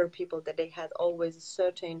some other people that they had always a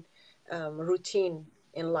certain routine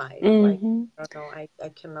in life. Like, Mm-hmm. I don't know, I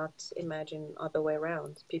cannot imagine other way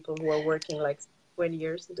around. People who are working like 20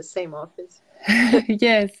 years in the same office.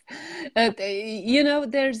 Yes. You know,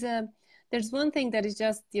 there's one thing that is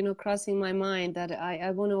just, crossing my mind that I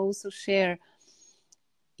want to also share.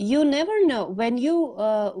 You never know when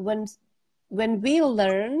when we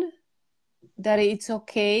learn that it's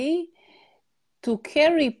okay to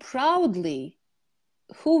carry proudly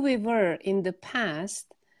who we were in the past,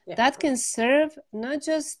 Yeah. that can serve not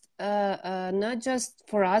just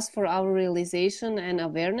for us, for our realization and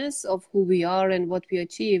awareness of who we are and what we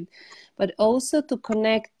achieved, but also to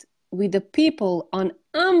connect with the people on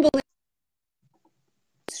unbelievable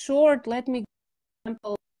short. Let me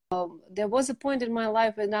example. There was a point in my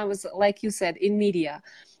life when I was, like you said, in media.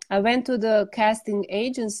 I went to the casting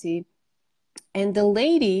agency, and the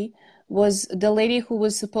lady who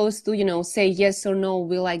was supposed to, say yes or no,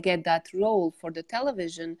 will I get that role for the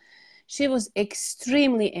television. She was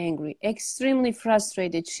extremely angry, extremely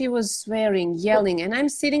frustrated. She was swearing, yelling, and I'm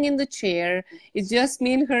sitting in the chair. It's just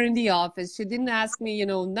me and her in the office. She didn't ask me,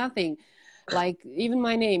 nothing, like even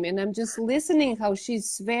my name, and I'm just listening how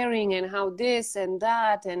she's swearing and how this and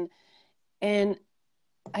that. And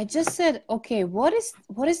I just said, okay, what is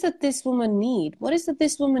that this woman need? What is that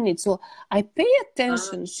this woman need? So I pay Ah,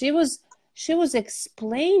 attention. She was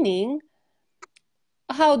explaining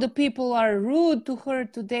how the people are rude to her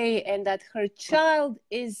today, and that her child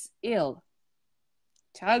is ill.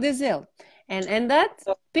 Child is ill. And in that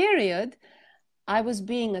period, I was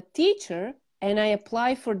being a teacher, and I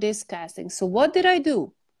applied for this casting. So what did I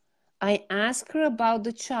do? I ask her about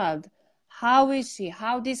the child. How is she?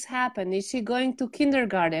 How this happened? Is she going to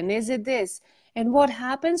kindergarten? Is it this? And what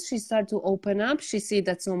happens? She starts to open up. She sees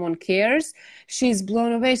that someone cares. She's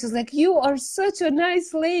blown away. She's like, "You are such a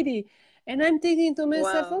nice lady." And I'm thinking to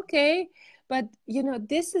myself, wow. okay, but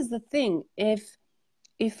this is the thing.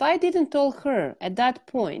 If I didn't tell her at that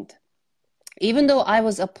point, even though I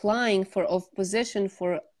was applying for a position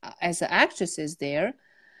for as an actress is there,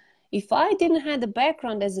 if I didn't have the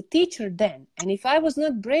background as a teacher then, and if I was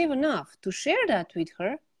not brave enough to share that with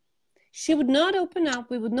her, she would not open up.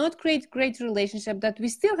 We would not create great relationship that we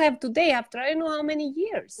still have today after I don't know how many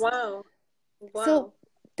years. Wow. So Wow.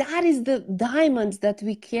 that is the diamonds that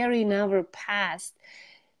we carry in our past.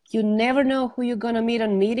 You never know who you're going to meet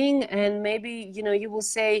on meeting, and maybe you will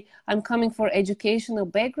say, I'm coming for educational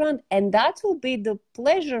background, and that will be the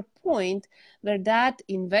pleasure point where that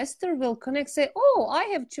investor will connect, say, oh, I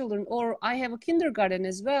have children, or I have a kindergarten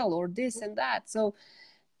as well, or this and that. So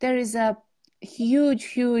there is a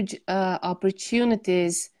huge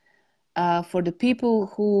opportunities for the people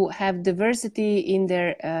who have diversity in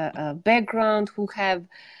their background, who have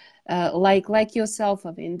like yourself,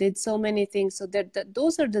 I mean, did so many things. So that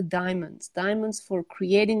those are the diamonds for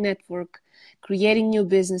creating network, creating new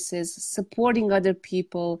businesses, supporting other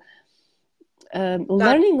people, God.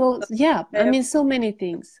 learning all. Yeah, I I have mean, so many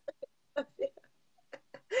things.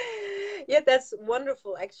 Yeah, that's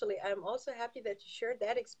wonderful. Actually, I'm also happy that you shared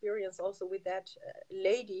that experience also with that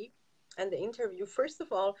lady and the interview. First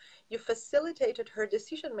of all, you facilitated her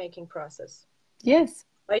decision making process Yes.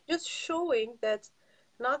 by just showing that,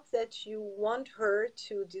 not that you want her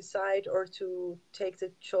to decide or to take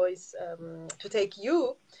the choice to take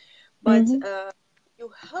you, but Mm-hmm. you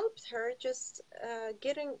helped her just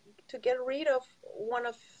get rid of one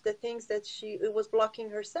of the things that she it was blocking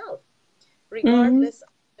herself, Mm-hmm. regardless of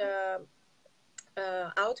the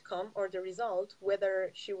outcome or the result,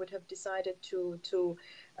 whether she would have decided to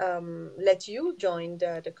let you join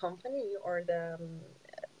the company or the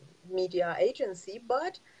media agency.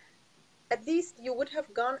 But at least you would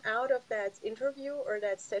have gone out of that interview or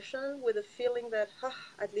that session with a feeling that,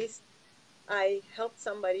 at least I helped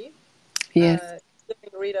somebody Yes. uh,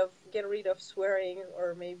 get rid of swearing,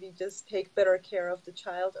 or maybe just take better care of the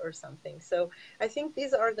child or something. So I think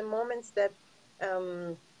these are the moments that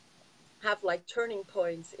um, have like turning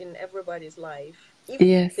points in everybody's life if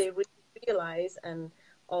Yes. they really realize and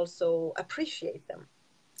also appreciate them.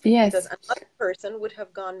 Because Yes. another person would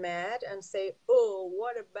have gone mad and say, "Oh,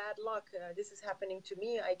 what a bad luck! This is happening to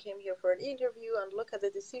me. I came here for an interview, and look at the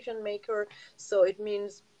decision maker. So it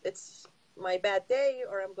means it's my bad day,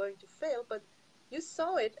 or I'm going to fail." But you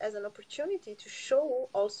saw it as an opportunity to show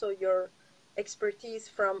also your expertise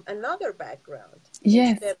from another background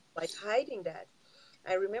Yes. instead of like hiding that.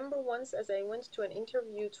 I remember once, as I went to an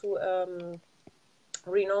interview to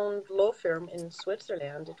renowned law firm in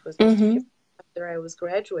Switzerland. It was just a few Mm-hmm. after I was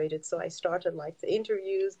graduated, so I started like the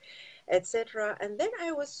interviews, etc. And then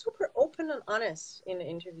I was super open and honest in the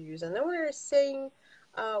interviews, and then we were saying,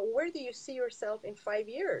 "Where do you see yourself in 5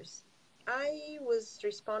 years?" I was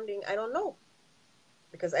responding, "I don't know,"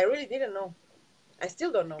 because I really didn't know. I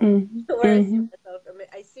still don't know Mm-hmm. where I see Mm-hmm. myself.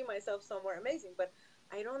 I see myself somewhere amazing, but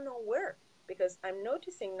I don't know where, because I'm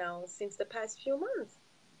noticing now since the past few months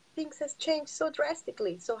things has changed so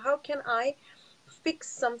drastically. So how can I fix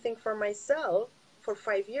something for myself for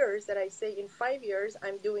 5 years that I say in 5 years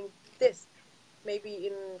I'm doing this? Maybe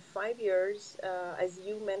in 5 years, as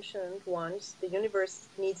you mentioned once, the universe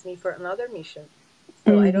needs me for another mission.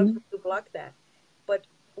 So I don't Mm-hmm. have to block that. But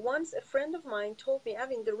once a friend of mine told me,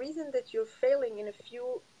 Avin, the reason that you're failing in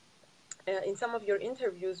some of your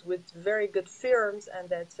interviews with very good firms, and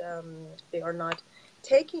that they are not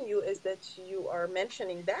taking you, is that you are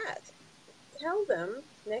mentioning that. Tell them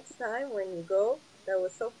next time when you go. That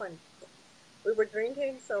was so funny. We were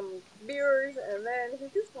drinking some beers, and then he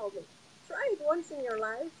just told me, try it once in your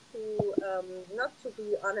life to not to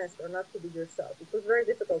be honest or not to be yourself. It was very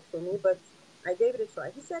difficult for me, but I gave it a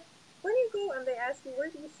try. He said, when you go and they ask you, where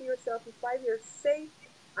do you see yourself in 5 years, say,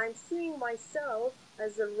 I'm seeing myself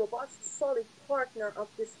as a robust, solid partner of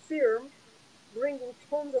this firm, bringing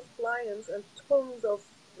tons of clients and tons of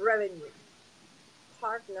revenue.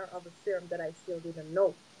 Partner of a firm that I still didn't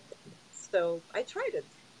know. So I tried it.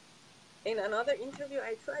 In another interview,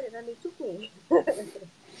 I tried it and they took me.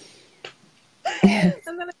 Yes.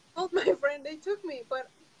 And then I told my friend they took me, but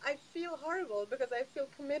I feel horrible because I feel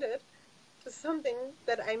committed to something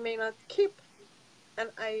that I may not keep. And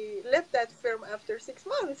I left that firm after 6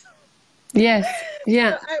 months. Yes. So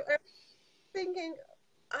Yeah. I'm thinking,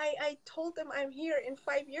 I told them I'm here in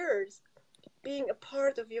 5 years, being a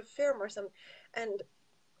part of your firm or something. And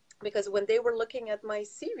because when they were looking at my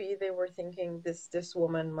CV, they were thinking this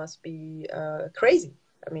woman must be crazy.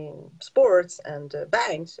 I mean, sports and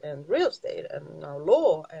banks and real estate and now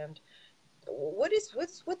law, and what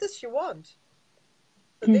does she want?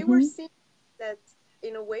 So they were Mm-hmm. seeing that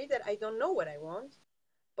in a way that I don't know what I want,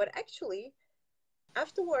 but actually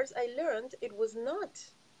afterwards I learned it was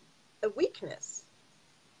not a weakness,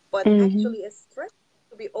 but Mm-hmm. actually a strength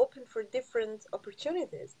to be open for different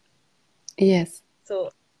opportunities. Yes.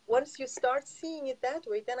 So once you start seeing it that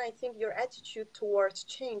way, then I think your attitude towards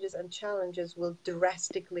changes and challenges will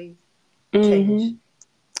drastically change. Mm-hmm.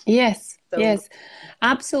 Yes. So Yes.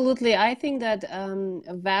 Absolutely. I think that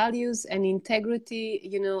values and integrity,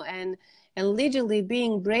 and literally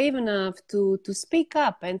being brave enough to speak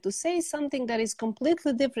up and to say something that is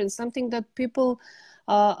completely different, something that people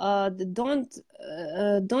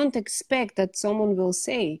don't expect that someone will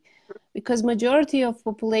say, because majority of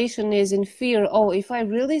population is in fear. Oh, if I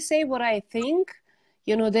really say what I think,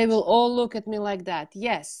 they will all look at me like that.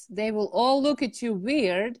 Yes, they will all look at you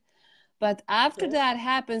weird, but after yes, that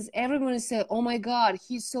happens, everyone will say, "Oh my God,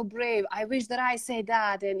 he's so brave. I wish that I say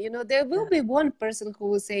that." And there will yeah, be one person who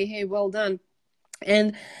will say, "Hey, well done."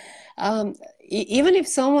 And um, even if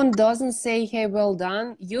someone doesn't say, "Hey, well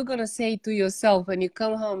done," you're gonna say to yourself when you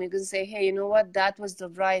come home, you're gonna say, "Hey, you know what? That was the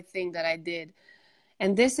right thing that I did."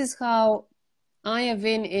 And this is how I have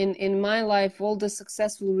been in my life, all the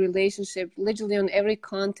successful relationship, literally on every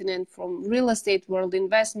continent, from real estate world,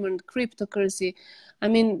 investment, cryptocurrency. I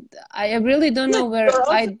mean, I really don't yes. know where You're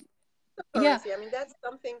also yeah, currency. I mean, that's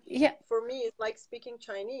something yeah, for me. It's like speaking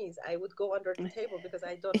Chinese. I would go under the table because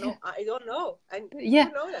I don't yeah, know. I don't know, and yeah,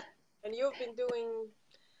 you know that. And you've been doing,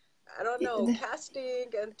 I don't know, yeah, casting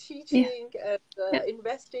and yeah, teaching and yeah,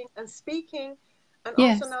 investing and speaking, and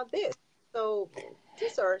also yes. now this. So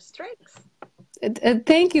these are strengths.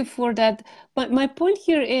 Thank you for that. But my point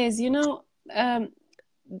here is,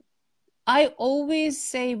 I always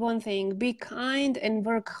say one thing: be kind and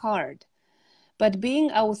work hard. But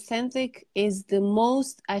being authentic is the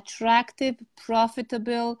most attractive,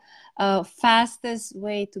 profitable, fastest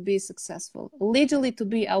way to be successful. Literally, to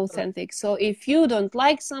be authentic. So if you don't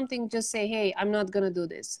like something, just say, hey, I'm not going to do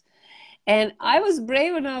this. And I was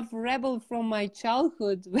brave enough, rebel from my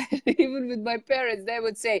childhood, even with my parents, they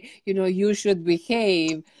would say, you should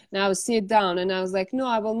behave. Now sit down. And I was like, no,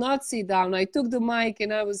 I will not sit down. I took the mic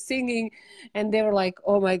and I was singing, and they were like,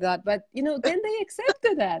 oh my God. But, then they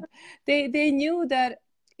accepted that. They knew that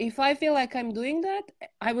if I feel like I'm doing that,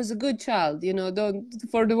 I was a good child, don't,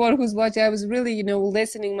 for the one who's watching, I was really,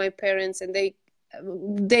 listening my parents, and they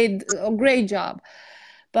did a great job.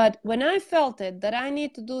 But when I felt it, that I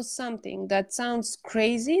need to do something that sounds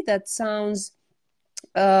crazy, that sounds,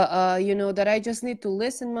 that I just need to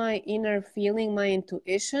listen my inner feeling, my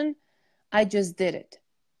intuition, I just did it.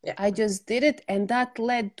 Yeah. I just did it. And that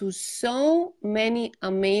led to so many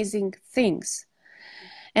amazing things.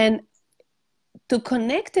 And to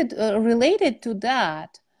connect it, related to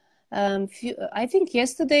that, I think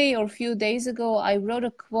yesterday or a few days ago, I wrote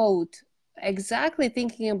a quote exactly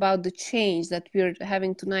thinking about the change that we're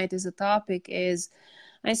having tonight as a topic. Is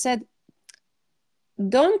I said,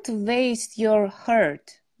 don't waste your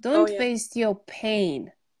hurt. Don't waste your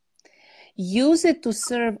pain. Use it to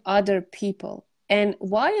serve other people. And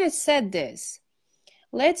why I said this,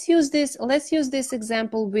 let's use this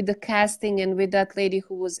example with the casting and with that lady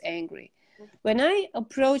who was angry. When I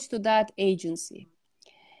approached to that agency,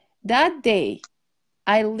 that day,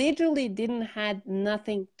 I literally didn't had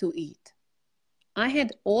nothing to eat. I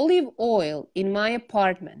had olive oil in my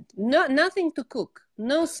apartment, nothing to cook,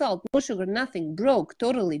 no salt, no sugar, nothing, broke,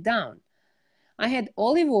 totally down. I had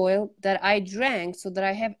olive oil that I drank so that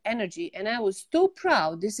I have energy, and I was too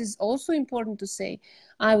proud. This is also important to say.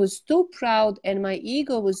 I was too proud, and my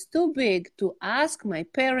ego was too big to ask my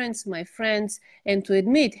parents, my friends, and to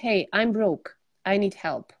admit, hey, I'm broke. I need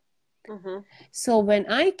help. Mm-hmm. So when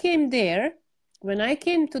I came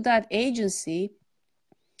to that agency,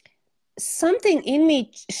 something in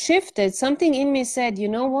me shifted. Something in me said, you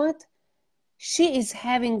know what? She is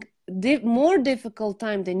having more difficult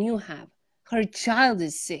time than you have. Her child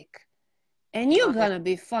is sick. And you're gonna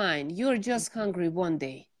be fine. You're just hungry one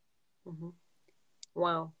day. Mm-hmm.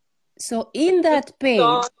 Wow. So in that pain,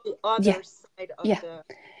 saw the other side of the...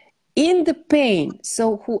 in the pain,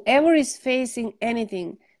 so whoever is facing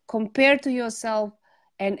anything, compare to yourself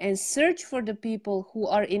and search for the people who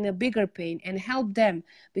are in a bigger pain and help them.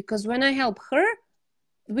 Because when I help her,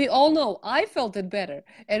 we all know I felt it better.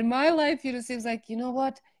 And my life, seems like, you know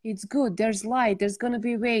what? It's good. There's light. There's gonna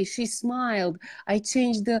be way. She smiled. I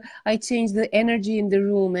changed the energy in the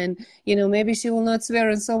room, and maybe she will not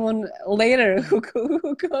swear on someone later who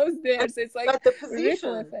goes there. So it's like the ripple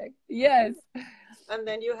position. effect. Yes. And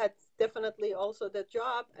then you had definitely also the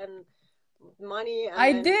job and money, and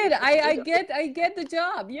I then did. you I did. get the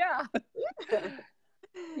job. Yeah. So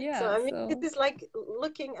Yeah. I mean, it So is like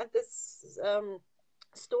looking at this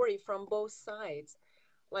story from both sides.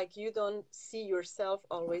 Like, you don't see yourself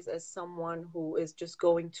always as someone who is just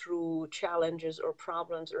going through challenges or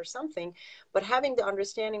problems or something, but having the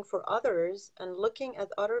understanding for others and looking at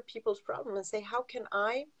other people's problems and say, how can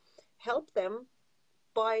I help them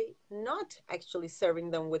by not actually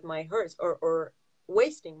serving them with my hurts, or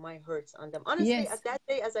wasting my hurts on them. Honestly, yes. at that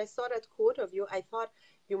day, as I saw that quote of you, I thought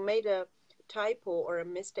you made a typo or a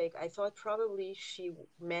mistake. I thought probably she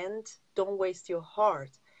meant don't waste your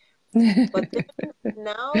heart. But then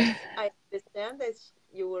now I understand that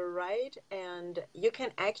you were right, and you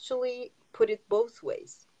can actually put it both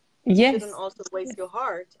ways. You shouldn't Yes. also waste Yes. your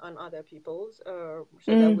heart on other people's. So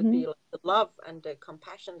that would Mm-hmm. be like the love and the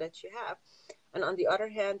compassion that you have. And on the other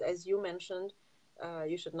hand, as you mentioned,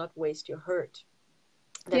 you should not waste your hurt.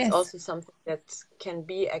 That's Yes. also something that can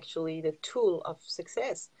be actually the tool of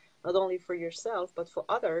success, not only for yourself, but for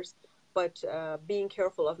others. But being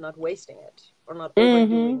careful of not wasting it, or not Mm-hmm.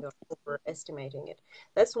 overdoing or overestimating it.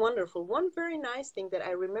 That's wonderful. One very nice thing that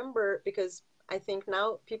I remember, because I think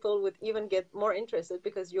now people would even get more interested,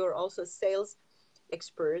 because you're also a sales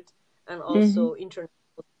expert and Mm-hmm. also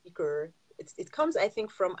international speaker. It comes, I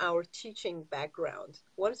think, from our teaching background.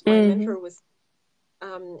 Once my Mm-hmm. mentor was,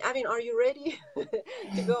 I mean, are you ready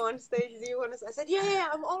to go on stage? Do you want to? I said, yeah, yeah,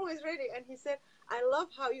 I'm always ready. And he said, I love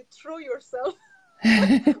how you throw yourself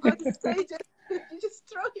on stage. You just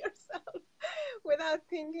throw yourself without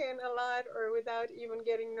thinking a lot or without even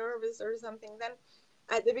getting nervous or something. Then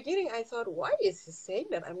at the beginning, I thought, why is he saying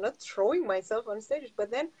that? I'm not throwing myself on stage. But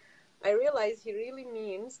then I realized he really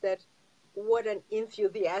means that what an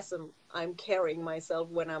enthusiasm I'm carrying myself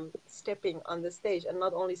when I'm stepping on the stage. And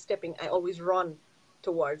not only stepping, I always run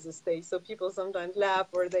towards the stage. So people sometimes laugh,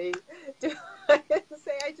 or they do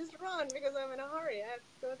say, I just run because I'm in a hurry. I have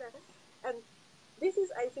to go there. And this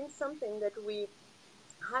is, I think, something that we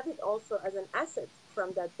have it also as an asset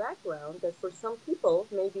from that background, that for some people,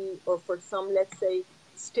 maybe, or for some, let's say,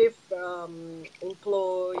 stiff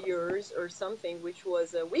employers or something, which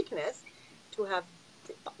was a weakness to have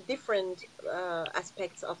different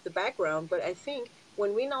aspects of the background. But I think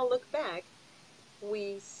when we now look back,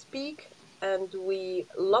 we speak and we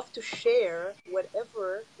love to share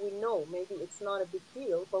whatever we know. Maybe it's not a big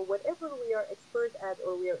deal, but whatever we are expert at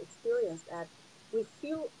or we are experienced at, we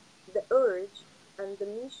feel the urge and the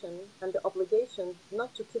mission and the obligation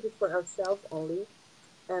not to keep it for ourselves only,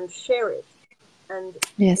 and share it. And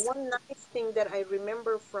Yes. one nice thing that I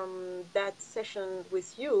remember from that session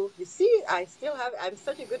with you, you see, I still have, I'm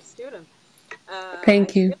such a good student. I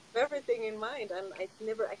Thank you. still have everything in mind, and I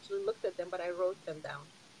never actually looked at them, but I wrote them down.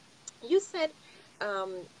 You said,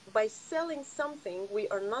 by selling something, we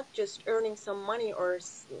are not just earning some money, or,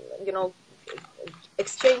 you know,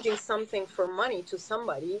 exchanging something for money to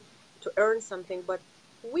somebody to earn something, but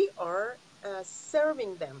we are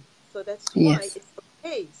serving them. So that's why Yes. it's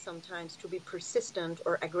okay sometimes to be persistent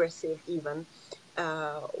or aggressive, even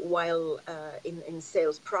while in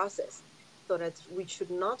sales process. So that we should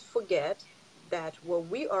not forget that what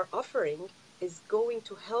we are offering is going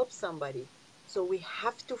to help somebody. So we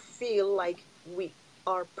have to feel like we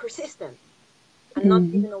are persistent and not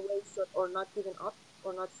Hmm. giving away, so, or not giving up,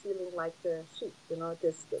 or not feeling like the sheep, you know,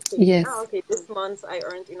 just thinking, oh, Yes. okay, this month I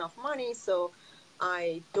earned enough money, so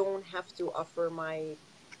I don't have to offer my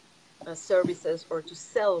services or to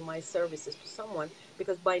sell my services to someone,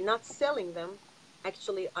 because by not selling them,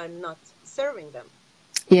 actually I'm not serving them.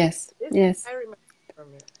 Yes. This Yes. I remember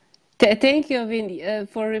from you. Thank you, Vin,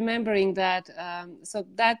 for remembering that. So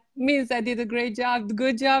that means I did a great job,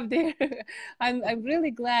 good job there. I'm really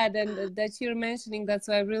glad, and that you're mentioning that.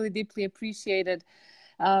 So I really deeply appreciate it.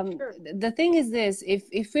 Sure. The thing is this: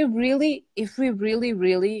 if we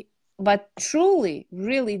really, but truly,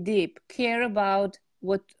 really deep care about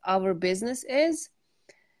what our business is,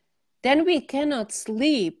 then we cannot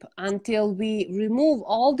sleep until we remove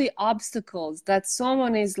all the obstacles that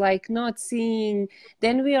someone is like not seeing.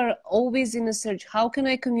 Then we are always in a search. How can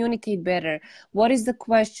I communicate better? What is the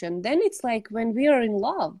question? Then it's like when we are in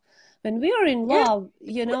love. When we are in Yeah, love,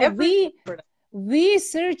 everything for that. we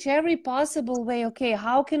search every possible way. Okay,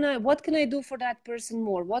 what can I do for that person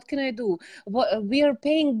more? What can I do? We are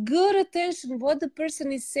paying good attention what the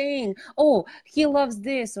person is saying. Oh, he loves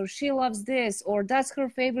this, or she loves this, or that's her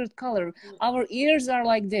favorite color. Our ears are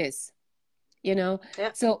like this, you know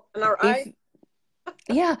Yeah, so and our if eyes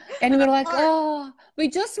yeah, and and we're our like, heart. oh, we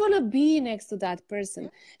just want to be next to that person. Yeah,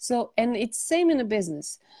 So, and it's same in a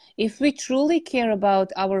business. If we truly care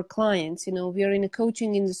about our clients, we are in a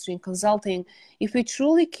coaching industry and consulting. If we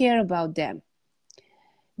truly care about them,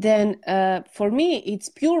 then for me it's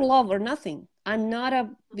pure love or nothing. I'm not a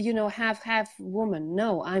half woman.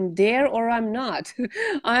 No, I'm there or I'm not.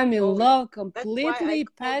 I'm in oh yeah, love, that's why I completely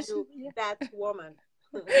called you passionate. that woman.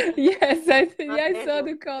 Yes, Not I saw anyone,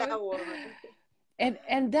 the comment. that woman.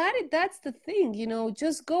 And that's the thing,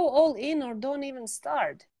 just go all in or don't even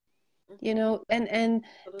start. And Absolutely.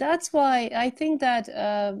 that's why I think that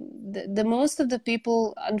the most of the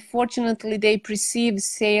people, unfortunately, they perceive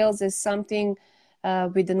sales as something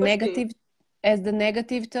with a Pushy. negative, as the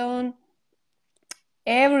negative tone.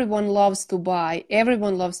 Everyone loves to buy.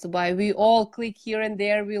 Everyone loves to buy. We all click here and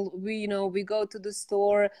there. We go to the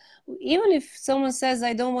store. Even if someone says,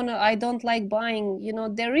 I don't like buying,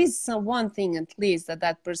 there is some one thing at least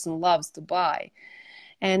that person loves to buy.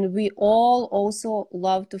 And we all also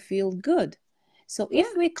love to feel good. So Yeah.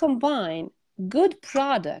 if we combine good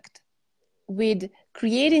product with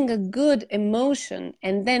creating a good emotion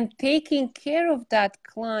and then taking care of that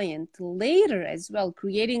client later as well,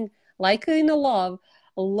 creating, like in a love,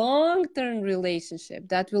 a long-term relationship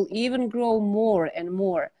that will even grow more and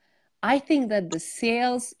more. I think that the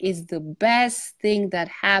sales is the best thing that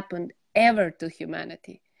happened ever to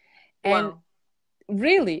humanity. And Wow.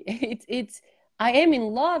 really, it's I am in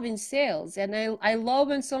love in sales, and I love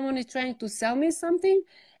when someone is trying to sell me something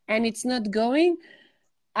and it's not going.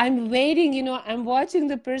 I'm waiting, I'm watching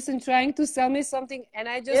the person trying to sell me something, and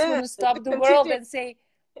I just want Yeah. to To stop the world continue. and say,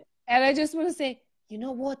 and I just want to say, you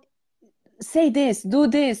know what? Say this, do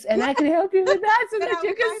this, and Yeah. I can help you with that so Get that out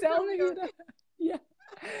you can time sell from me, your. Yeah.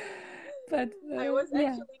 But I was yeah.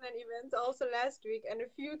 actually in an event also last week, and a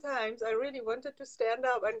few times I really wanted to stand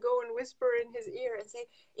up and go and whisper in his ear and say,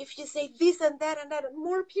 if you say this and that and that, and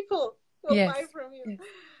more people. will buy Yes. from you. Yes.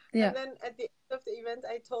 And Yeah. then at the end of the event,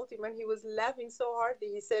 I told him, and he was laughing so hard that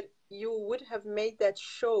he said, "You would have made that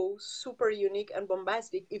show super unique and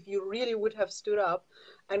bombastic if you really would have stood up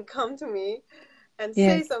and come to me and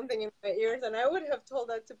say Yes. something in my ears, and I would have told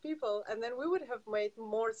that to people, and then we would have made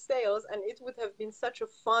more sales, and it would have been such a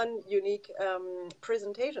fun, unique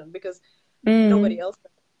presentation because nobody Mm. else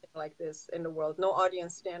does anything like this in the world. No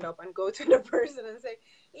audience stand up and go to the person and say,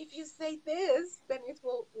 if you say this, then it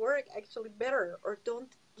will work actually better, or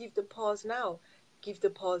don't give the pause now, give the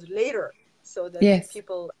pause later, so that Yes.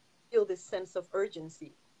 people feel this sense of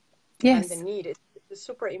urgency and the Yes. need. It's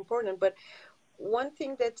super important. But one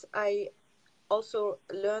thing that I also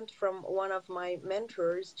learned from one of my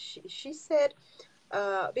mentors, she said,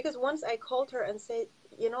 because once I called her and said,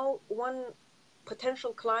 one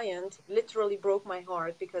potential client literally broke my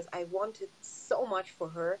heart because I wanted so much for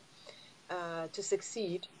her to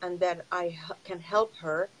succeed and that I can help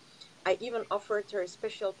her. I even offered her a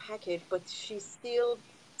special package, but she still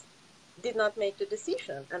did not make the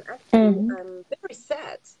decision. And actually, Mm-hmm. I'm very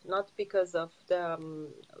sad, not because of the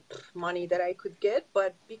money that I could get,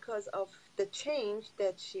 but because of the change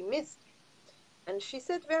that she missed. And she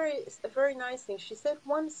said a very nice thing. She said,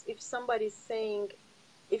 once if somebody's saying,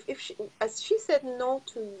 if she, as she said no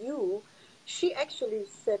to you, she actually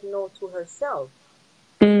said no to herself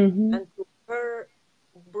Mm-hmm. and to her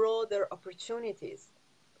broader opportunities,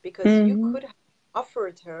 because you Mm-hmm. could have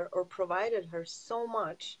offered her or provided her so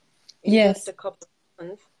much in just Yes. a couple of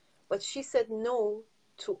months, but she said no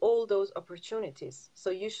to all those opportunities. So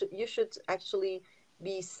you should actually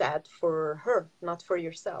be sad for her, not for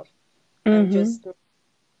yourself, and Mm-hmm. just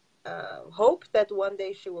hope that one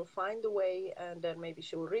day she will find a way, and then maybe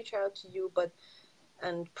she will reach out to you, but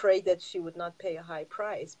and pray that she would not pay a high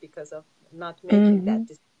price because of not making Mm-hmm. that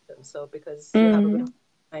decision. So because you have a good, Mm-hmm.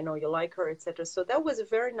 I know you like her, etc. So that was a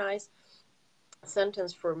very nice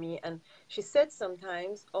sentence for me. And she said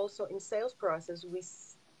sometimes also in sales process,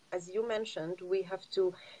 as you mentioned, we have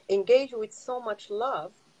to engage with so much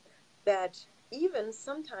love that even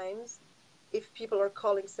sometimes, if people are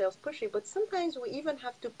calling sales pushy, but sometimes we even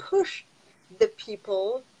have to push the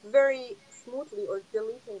people very smoothly or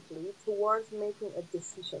diligently towards making a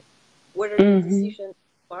decision, whether the Mm-hmm. decision is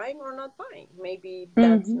buying or not buying. Maybe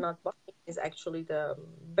that Mm-hmm. not buying is actually the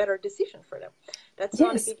better decision for them. That's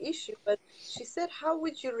not a Yes. big issue. But she said, how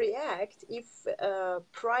would you react if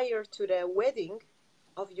prior to the wedding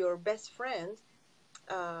of your best friend,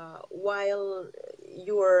 while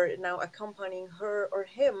you're now accompanying her or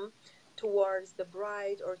him towards the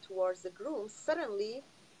bride or towards the groom, suddenly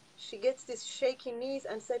she gets this shaky knees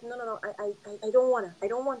and said, no, no, no, I don't want to, I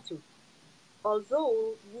don't want to.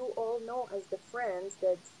 Although you all know as the friends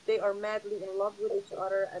that they are madly in love with each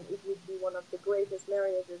other and it would be one of the greatest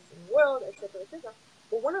marriages in the world, etc., etc.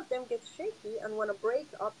 But one of them gets shaky and want to break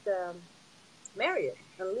up the marriage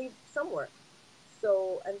and leave somewhere.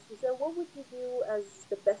 So, and she said, what would you do as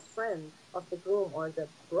the best friend of the groom or the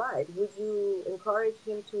bride? Would you encourage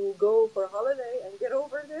him to go for a holiday and get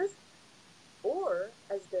over this? Or,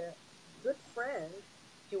 as the good friend,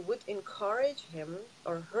 you would encourage him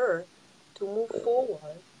or her to move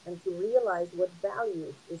forward and to realize what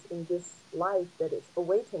values is in this life that is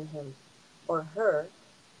awaiting him or her,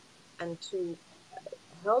 and to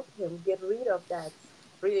help him get rid of that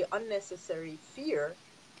really unnecessary fear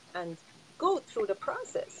and go through the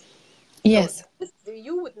process. So Yes.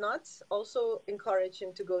 you would not also encourage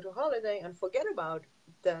him to go to holiday and forget about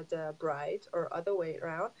the bride or other way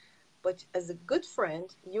around. But as a good friend,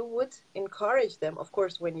 you would encourage them, of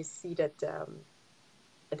course, when you see that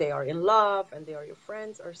they are in love and they are your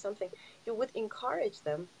friends or something, you would encourage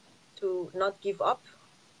them to not give up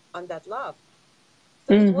on that love.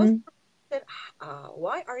 So it was Mm-hmm. said,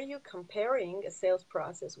 why are you comparing a sales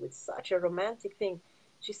process with such a romantic thing?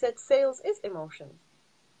 She said, sales is emotions.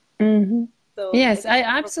 Mm-hmm. So Yes, it's I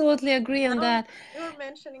absolutely agree on now that. you're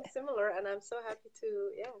mentioning similar, and I'm so happy to,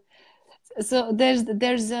 yeah. So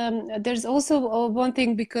there's also one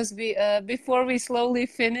thing, because we before we slowly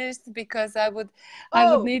finished, because Oh,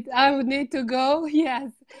 I would need to go.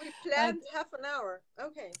 Yes. we Uh, planned half an hour.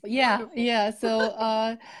 Okay, yeah, wonderful. yeah.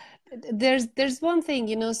 So there's one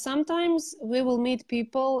thing, sometimes we will meet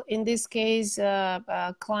people, in this case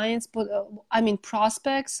clients, but I mean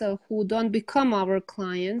prospects, who don't become our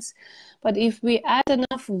clients. But if we add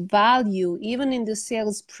enough value, even in the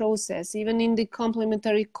sales process, even in the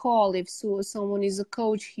complimentary call, if someone is a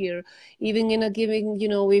coach here, even in a giving,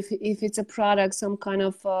 if it's a product, some kind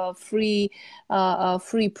of free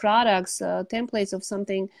products, templates of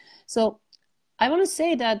something. So I want to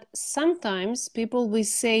say that sometimes people will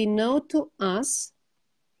say no to us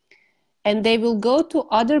and they will go to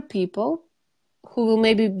other people who will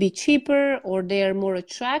maybe be cheaper, or they are more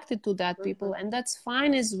attracted to that people, and that's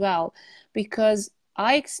fine as well, because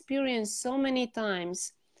I experienced so many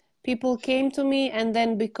times people came to me, and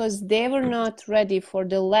then because they were not ready for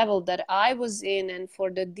the level that I was in, and for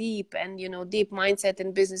the deep and deep mindset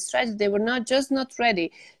and business strategy, they were not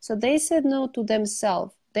ready, so they said no to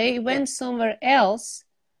themselves. They Yeah. went somewhere else,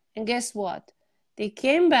 and guess what, they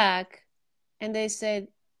came back and they said,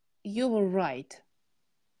 you were right.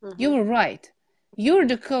 You Mm-hmm. were right. You're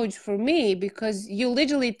the coach for me, because you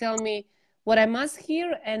literally tell me what I must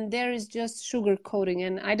hear, and there is just sugar coating.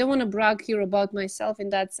 And I don't want to brag here about myself in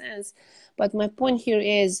that sense, but my point here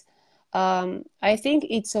is, I think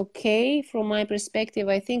it's okay from my perspective.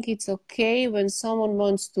 I think it's okay when someone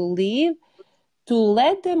wants to leave, to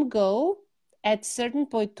let them go at certain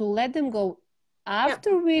point, to let them go Yeah.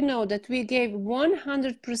 after we know that we gave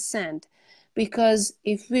 100%. Because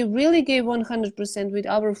if we really gave 100% with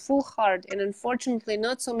our full heart, and unfortunately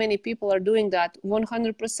not so many people are doing that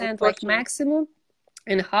 100% like Unfortunately. maximum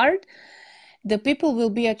and heart, the people will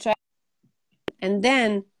be attracted, and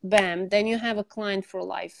then bam, then you have a client for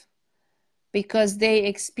life, because they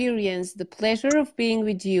experience the pleasure of being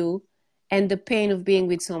with you and the pain of being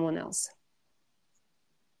with someone else.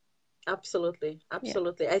 Absolutely, Yeah.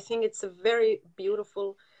 absolutely. I think it's a very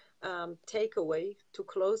beautiful takeaway to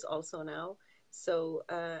close also now. So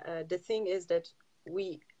the thing is that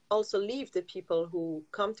we also leave the people who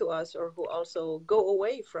come to us or who also go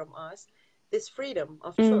away from us this freedom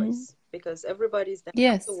of Mm-hmm. choice, because everybody's then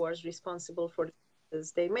Yes. afterwards responsible for the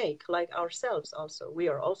choices they make, like ourselves also. We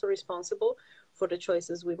are also responsible for the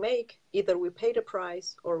choices we make. Either we pay the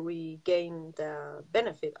price or we gain the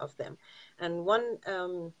benefit of them. And one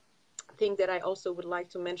thing that I also would like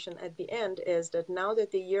to mention at the end is that now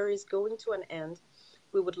that the year is going to an end,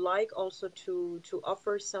 we would like also to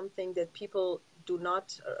offer something that people do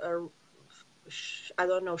not I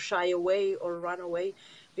don't know, shy away or run away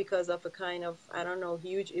because of a kind of, I don't know,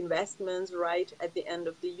 huge investments right at the end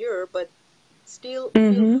of the year, but still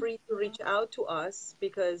feel Mm-hmm. free to reach out to us,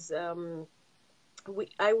 because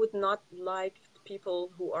I would not like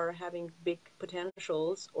people who are having big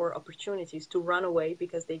potentials or opportunities to run away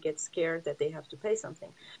because they get scared that they have to pay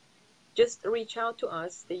something. Just reach out to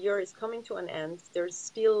us. The year is coming to an end. There's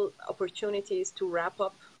still opportunities to wrap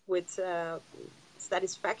up with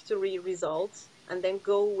satisfactory results, and then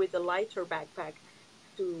go with a lighter backpack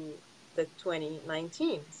to the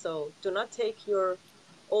 2019. So do not take your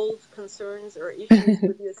old concerns or issues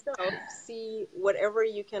with yourself. See whatever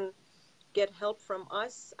you can get help from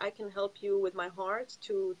us. I can help you with my heart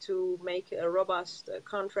to make a robust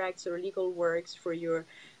contracts or legal works for your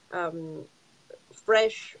um,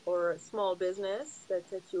 fresh or small business that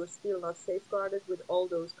you're still not safeguarded with all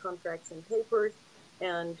those contracts and papers.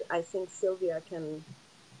 And I think Silvia can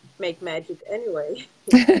make magic anyway.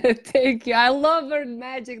 Thank you. I love word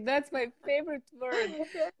magic. That's my favorite word.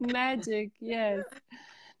 Magic. Yes.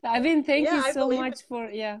 I mean, thank Yeah, you I so believe it. much for,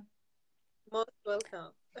 yeah. Most welcome.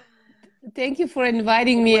 Thank you for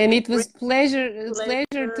inviting It me, was and a it was great pleasure to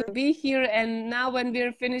pleasure. be here. And now, when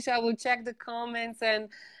we're finished, I will check the comments, and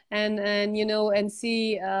and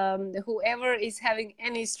see whoever is having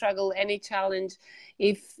any struggle, any challenge.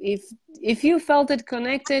 If you felt it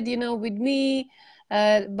connected, with me,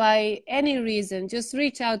 by any reason, just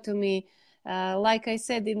reach out to me. Like I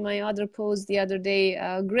said in my other post the other day,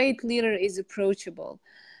 a great leader is approachable,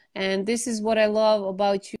 and this is what I love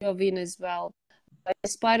about you, Avin, as well. In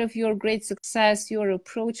spite of your great success, you're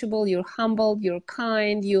approachable, you're humble, you're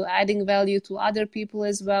kind, you're adding value to other people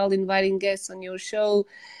as well, inviting guests on your show.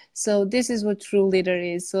 So this is what true leader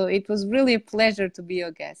is. So it was really a pleasure to be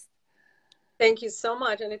your guest. Thank you so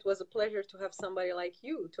much, and it was a pleasure to have somebody like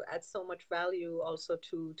you to add so much value also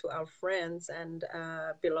to our friends and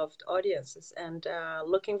beloved audiences. And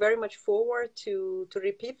looking very much forward to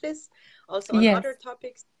repeat this also on Yes. other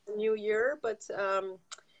topics in the new year. But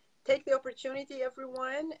take the opportunity,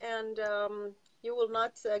 everyone, and you will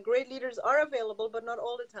not. Great leaders are available, but not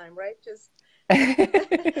all the time, right? Just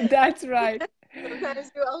That's right.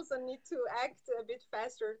 sometimes you also need to act a bit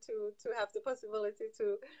faster to have the possibility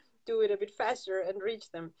to do it a bit faster and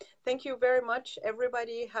reach them. Thank you very much,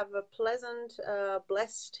 everybody. Have a pleasant,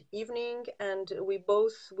 blessed evening, and we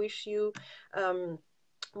both wish you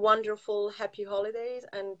wonderful, happy holidays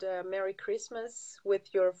and Merry Christmas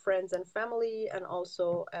with your friends and family, and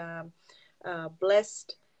also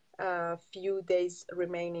blessed few days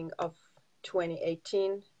remaining of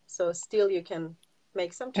 2018. So still you can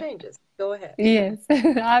make some changes. Go ahead. Yes,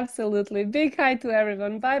 absolutely. Big hi to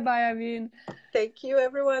everyone. Bye bye, Avin. Thank you,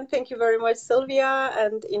 everyone. Thank you very much, Sylvia,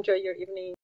 and enjoy your evening.